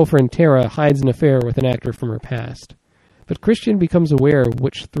actress girlfriend Tara hides an affair with an actor from her past. But Christian becomes aware,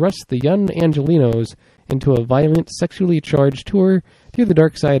 which thrusts the young Angelinos into a violent, sexually charged tour through the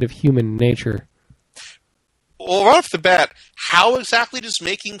dark side of human nature. Well, right off the bat, how exactly does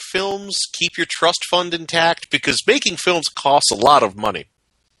making films keep your trust fund intact? Because making films costs a lot of money.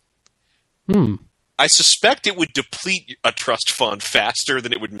 I suspect it would deplete a trust fund faster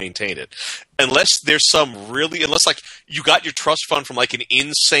than it would maintain it. Unless there's unless you got your trust fund from like an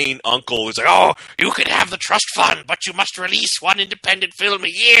insane uncle who's like, oh, you can have the trust fund, but you must release one independent film a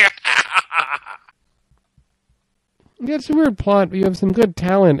year. Yeah, it's a weird plot, but you have some good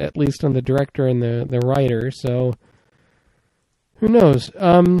talent, at least on the director and the writer, so who knows?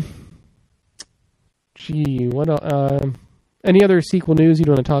 Any other sequel news you'd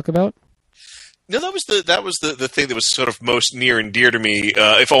want to talk about? No, that was the thing that was sort of most near and dear to me,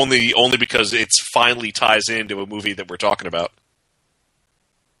 if only because it finally ties into a movie that we're talking about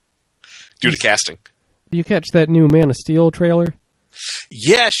due to casting. Did you catch that new Man of Steel trailer?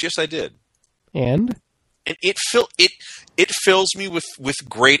 Yes, I did. And it fills me with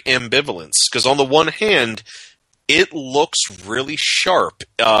great ambivalence because on the one hand, it looks really sharp.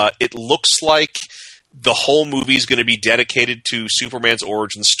 It looks like the whole movie is going to be dedicated to Superman's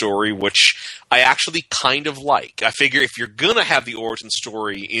origin story, which I actually kind of like. I figure if you're going to have the origin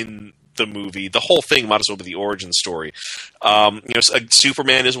story in the movie, the whole thing might as well be the origin story.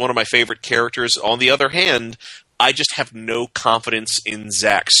 Superman is one of my favorite characters. On the other hand, I just have no confidence in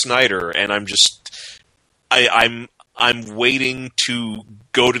Zack Snyder, and I'm waiting to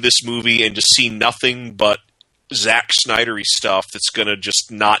go to this movie and just see nothing but Zack Snyder-y stuff that's going to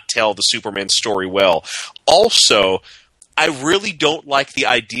just not tell the Superman story well. Also, I really don't like the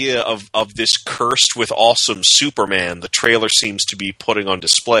idea of this cursed with awesome Superman the trailer seems to be putting on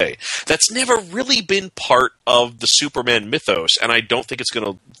display. That's never really been part of the Superman mythos, and I don't think it's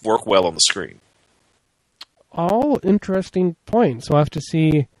going to work well on the screen. All interesting points. We'll have to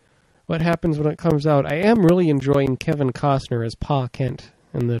see what happens when it comes out. I am really enjoying Kevin Costner as Pa Kent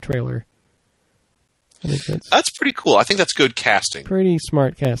in the trailer. I think that's pretty cool. I think that's good casting. Pretty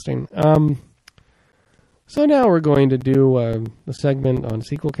smart casting. So now we're going to do a segment on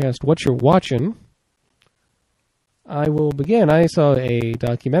Sequelcast, What You're Watching. I will begin. I saw a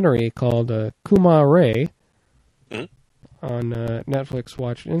documentary called Kuma Ray on Netflix,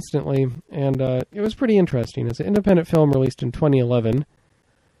 watched instantly, and it was pretty interesting. It's an independent film released in 2011.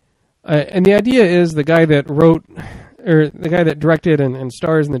 And the idea is the guy that wrote, or the guy that directed and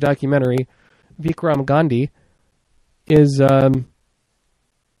stars in the documentary, Vikram Gandhi, is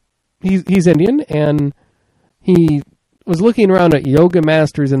he's Indian, and he was looking around at yoga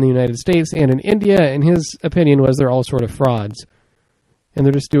masters in the United States and in India, and his opinion was they're all sort of frauds. And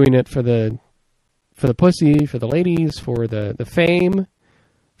they're just doing it for the pussy, for the ladies, for the fame,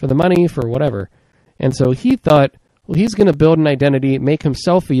 for the money, for whatever. And so he thought, well, he's going to build an identity, make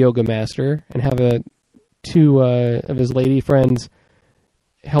himself a yoga master, and have two of his lady friends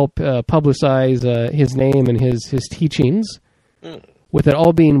help publicize his name and his teachings, with it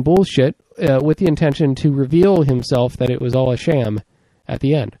all being bullshit, with the intention to reveal himself that it was all a sham at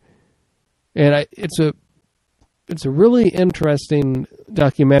the end. And it's a really interesting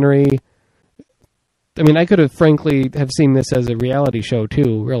documentary. I mean, I could have frankly have seen this as a reality show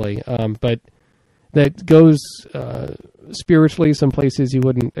too, really, but that goes spiritually some places you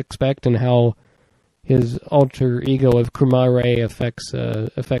wouldn't expect, and how his alter ego of Kuma Ray affects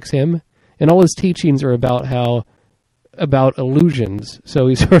him, and all his teachings are about illusions. So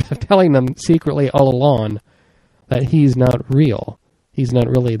he's sort of telling them secretly all along that he's not real. He's not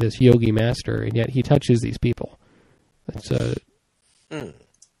really this yogi master, and yet he touches these people. That's Does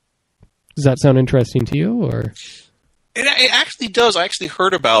that sound interesting to you, or? It actually does. I actually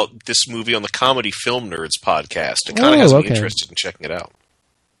heard about this movie on the Comedy Film Nerds podcast. It kind of has me interested in checking it out.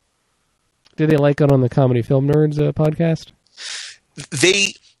 Did they like it on the Comedy Film Nerds podcast?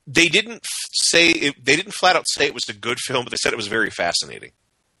 They didn't say it, they didn't flat out say it was a good film, but they said it was very fascinating.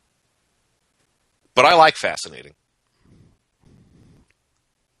 But I like fascinating.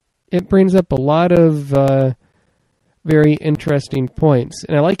 It brings up a lot of very interesting points,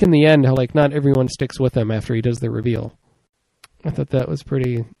 and I like in the end how not everyone sticks with him after he does the reveal. I thought that was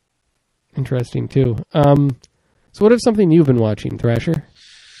pretty interesting too. So, what is something you've been watching, Thrasher?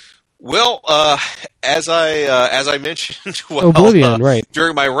 Well, as I mentioned, Oblivion, right,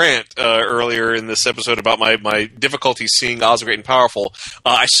 during my rant earlier in this episode about my difficulties seeing Oz the Great and Powerful,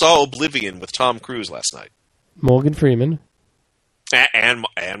 I saw Oblivion with Tom Cruise last night. Morgan Freeman. And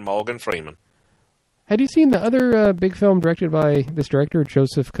Morgan Freeman. Had you seen the other big film directed by this director,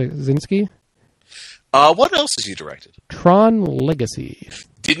 Joseph Kosinski? What else has he directed? Tron Legacy.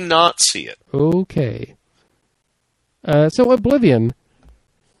 Did not see it. Okay. So Oblivion.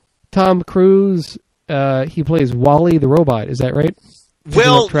 Tom Cruise, he plays Wally the robot. Is that right?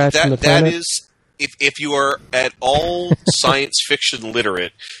 Well, that is, if you are at all science fiction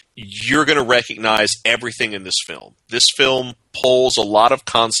literate, you're going to recognize everything in this film. This film pulls a lot of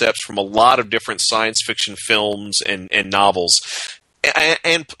concepts from a lot of different science fiction films and novels,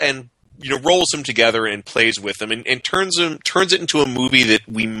 and rolls them together and plays with them, and turns it into a movie that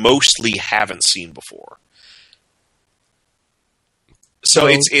we mostly haven't seen before. So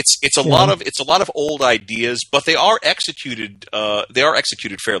it's a lot of old ideas, but they are executed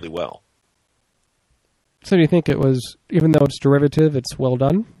fairly well. So do you think it was, even though it's derivative, it's well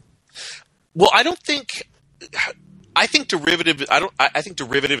done? Well, I think derivative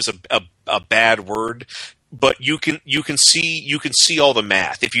is a bad word, but you can see all the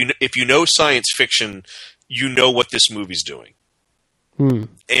math. If you know science fiction, you know what this movie's doing. And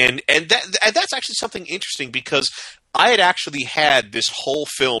that's actually something interesting, because I had actually had this whole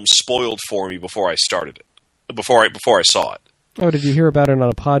film spoiled for me before I started it, before I saw it. Oh, did you hear about it on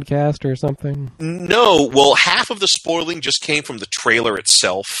a podcast or something? No. Well, half of the spoiling just came from the trailer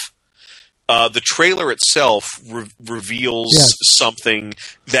itself. The trailer itself reveals something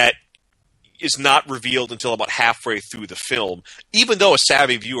that is not revealed until about halfway through the film, even though a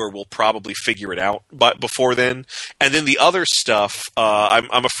savvy viewer will probably figure it out before then. And then the other stuff, I'm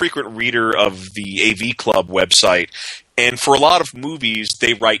a frequent reader of the AV Club website, and for a lot of movies,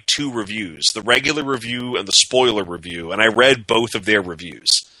 they write two reviews, the regular review and the spoiler review, and I read both of their reviews,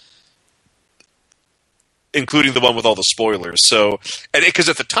 including the one with all the spoilers. So, because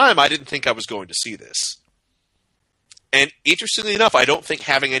at the time, I didn't think I was going to see this. And interestingly enough, I don't think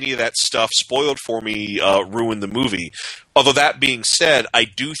having any of that stuff spoiled for me ruined the movie. Although that being said, I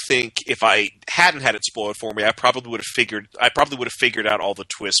do think if I hadn't had it spoiled for me, I probably would have figured out all the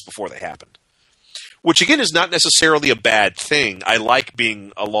twists before they happened. Which again is not necessarily a bad thing. I like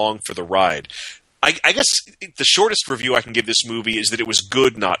being along for the ride. I guess the shortest review I can give this movie is that it was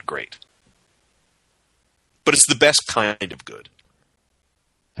good, not great. But it's the best kind of good.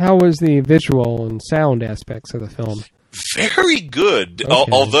 How was the visual and sound aspects of the film? Very good.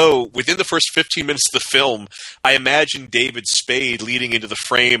 Okay. Although, within the first 15 minutes of the film, I imagine David Spade leading into the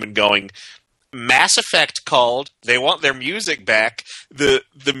frame and going, Mass Effect called. They want their music back. The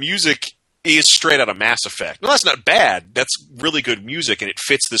music is straight out of Mass Effect. No, that's not bad. That's really good music, and it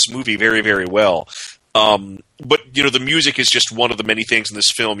fits this movie very, very well. But, the music is just one of the many things in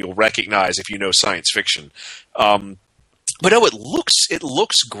this film you'll recognize if you know science fiction. But no, it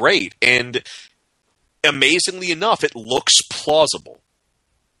looks great, and amazingly enough, it looks plausible.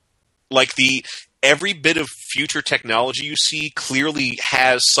 Like every bit of future technology you see clearly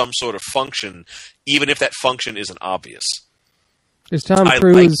has some sort of function, even if that function isn't obvious. Does Tom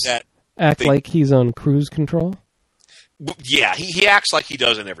Cruise act like he's on cruise control? Yeah, he acts like he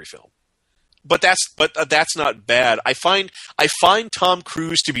does in every film. But that's not bad. I find Tom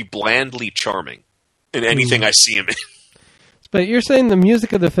Cruise to be blandly charming in anything I see him in. But you're saying the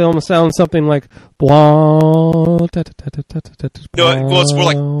music of the film sounds something like blah. No, well, it's more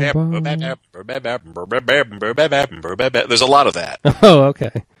like there's a lot of that. Oh,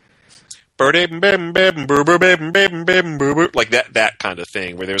 okay. Like that kind of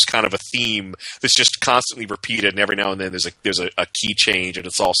thing, where there's kind of a theme that's just constantly repeated, and every now and then there's a key change, and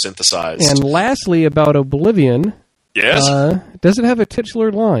it's all synthesized. And lastly, about Oblivion, yes, does it have a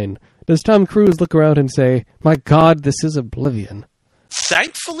titular line? Does Tom Cruise look around and say, "My God, this is Oblivion"?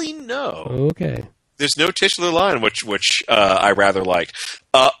 Thankfully, no. Okay. There's no titular line, which I rather like.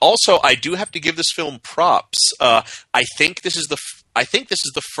 Also, I do have to give this film props. I think this is the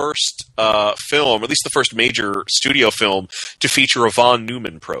first film, or at least the first major studio film, to feature a von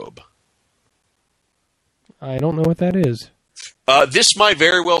Neumann probe. I don't know what that is. This might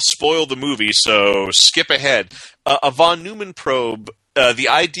very well spoil the movie, so skip ahead. A von Neumann probe. The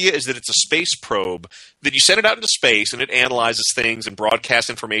idea is that it's a space probe, that you send it out into space and it analyzes things and broadcasts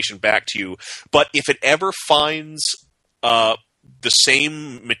information back to you. But if it ever finds the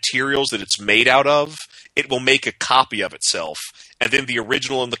same materials that it's made out of, it will make a copy of itself. And then the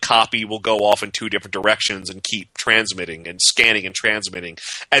original and the copy will go off in two different directions and keep transmitting and scanning and transmitting.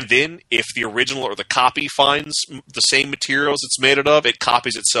 And then if the original or the copy finds the same materials it's made out of, it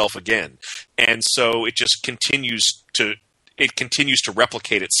copies itself again. And so it just continues to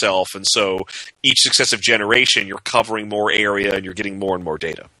replicate itself, and so each successive generation, you're covering more area and you're getting more and more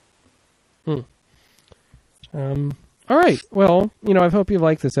data. All right. Well, I hope you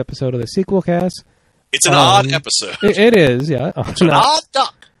like this episode of the Sequel Cast. It's an odd episode. It is, yeah. It's an odd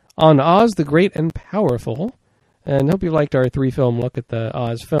duck. On Oz the Great and Powerful, and hope you liked our 3-film look at the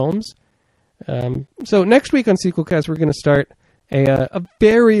Oz films. So next week on Sequel Cast, we're going to start a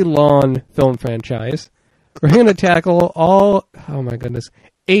very long film franchise. We're going to tackle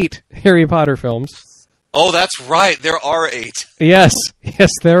 8 Harry Potter films. Oh, that's right. There are 8. Yes,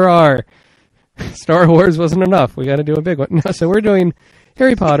 there are. Star Wars wasn't enough. We got to do a big one. No, so we're doing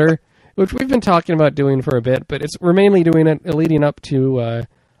Harry Potter, which we've been talking about doing for a bit, but we're mainly doing it leading up to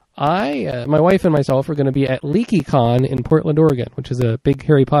my wife and myself are going to be at LeakyCon in Portland, Oregon, which is a big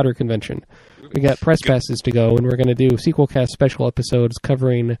Harry Potter convention. We got press passes to go, and we're going to do Sequel Cast special episodes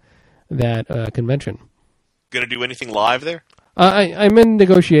covering that convention. Going to do anything live there? I'm in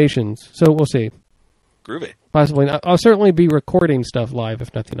negotiations, so we'll see. Groovy. Possibly. I'll certainly be recording stuff live,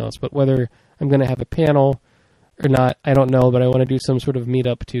 if nothing else, but whether I'm going to have a panel or not, I don't know, but I want to do some sort of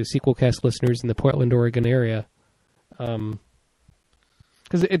meetup to Sequelcast listeners in the Portland, Oregon area. Because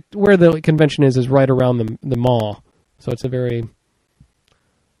where the convention is right around the mall, so it's a very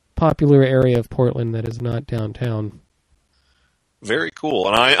popular area of Portland that is not downtown. Very cool.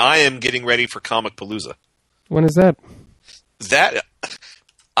 And I am getting ready for Comic Palooza. When is that?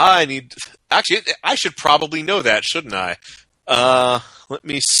 I should probably know that, shouldn't I? Let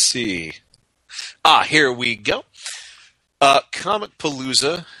me see. Here we go. Comic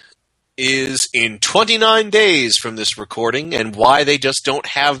Palooza is in 29 days from this recording, and why they just don't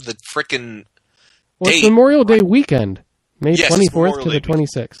have the frickin' date. It's Memorial Day weekend, May 24th Memorial to the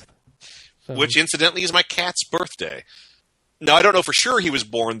 26th. So. Which, incidentally, is my cat's birthday. Now, I don't know for sure he was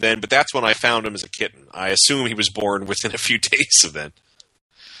born then, but that's when I found him as a kitten. I assume he was born within a few days of then.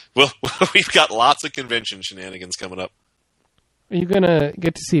 Well, we've got lots of convention shenanigans coming up. Are you going to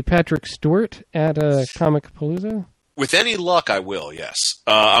get to see Patrick Stewart at Comic Palooza? With any luck, I will. Yes,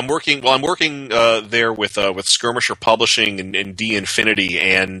 I'm working. Well, I'm working there with Skirmisher Publishing and D Infinity,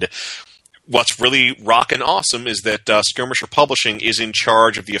 and what's really rockin' awesome is that Skirmisher Publishing is in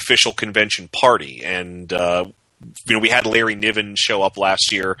charge of the official convention party, and we had Larry Niven show up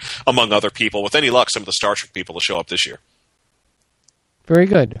last year, among other people. With any luck, some of the Star Trek people will show up this year. Very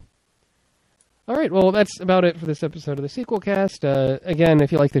good. All right, well, that's about it for this episode of the Sequelcast. Again,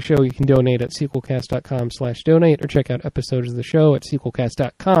 if you like the show, you can donate at sequelcast.com/donate or check out episodes of the show at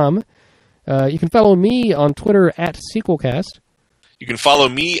sequelcast.com. You can follow me on Twitter at Sequelcast. You can follow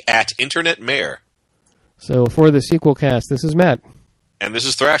me at Internet Mayor. So for the Sequelcast, this is Matt. And this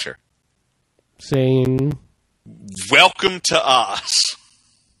is Thrasher. Saying... Welcome to Oz.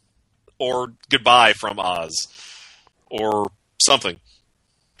 Or goodbye from Oz. Or something.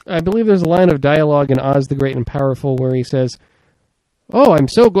 I believe there's a line of dialogue in Oz the Great and Powerful where he says, "Oh, I'm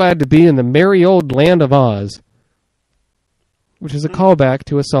so glad to be in the merry old land of Oz," which is a callback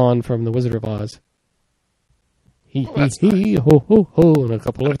to a song from The Wizard of Oz. Hee hee ho ho ho, and a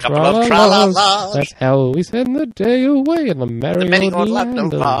couple of tra-la-las. That's how we send the day away in the merry old land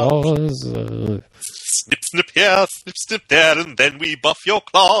of Oz. Snip, snip here, snip, snip there, and then we buff your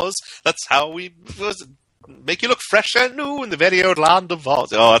claws. That's how we make you look fresh and new in the very old land of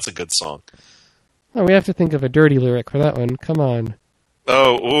Oz. Oh, that's a good song. Oh, we have to think of a dirty lyric for that one. Come on.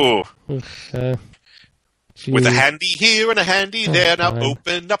 Oh, ooh. With a handy here and a handy there, now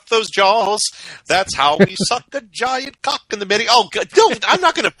open up those jaws. That's how we suck a giant cock in the middle. Oh, don't!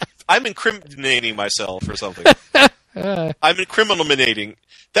 I'm incriminating myself or something. I'm incriminating.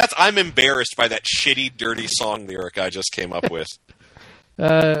 I'm embarrassed by that shitty, dirty song lyric I just came up with.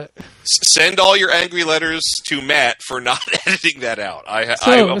 Send all your angry letters to Matt for not editing that out.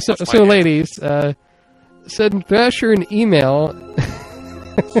 So ladies, send Thrasher an email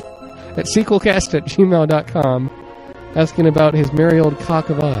at sequelcast@gmail.com asking about his merry old cock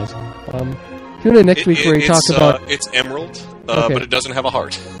of Oz. Tune in next week where we talk about... It's emerald, but it doesn't have a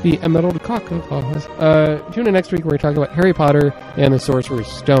heart. The emerald cock of Oz. Tune in next week where we talk about Harry Potter and the Sorcerer's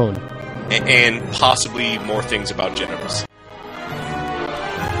Stone. And possibly more things about genitals.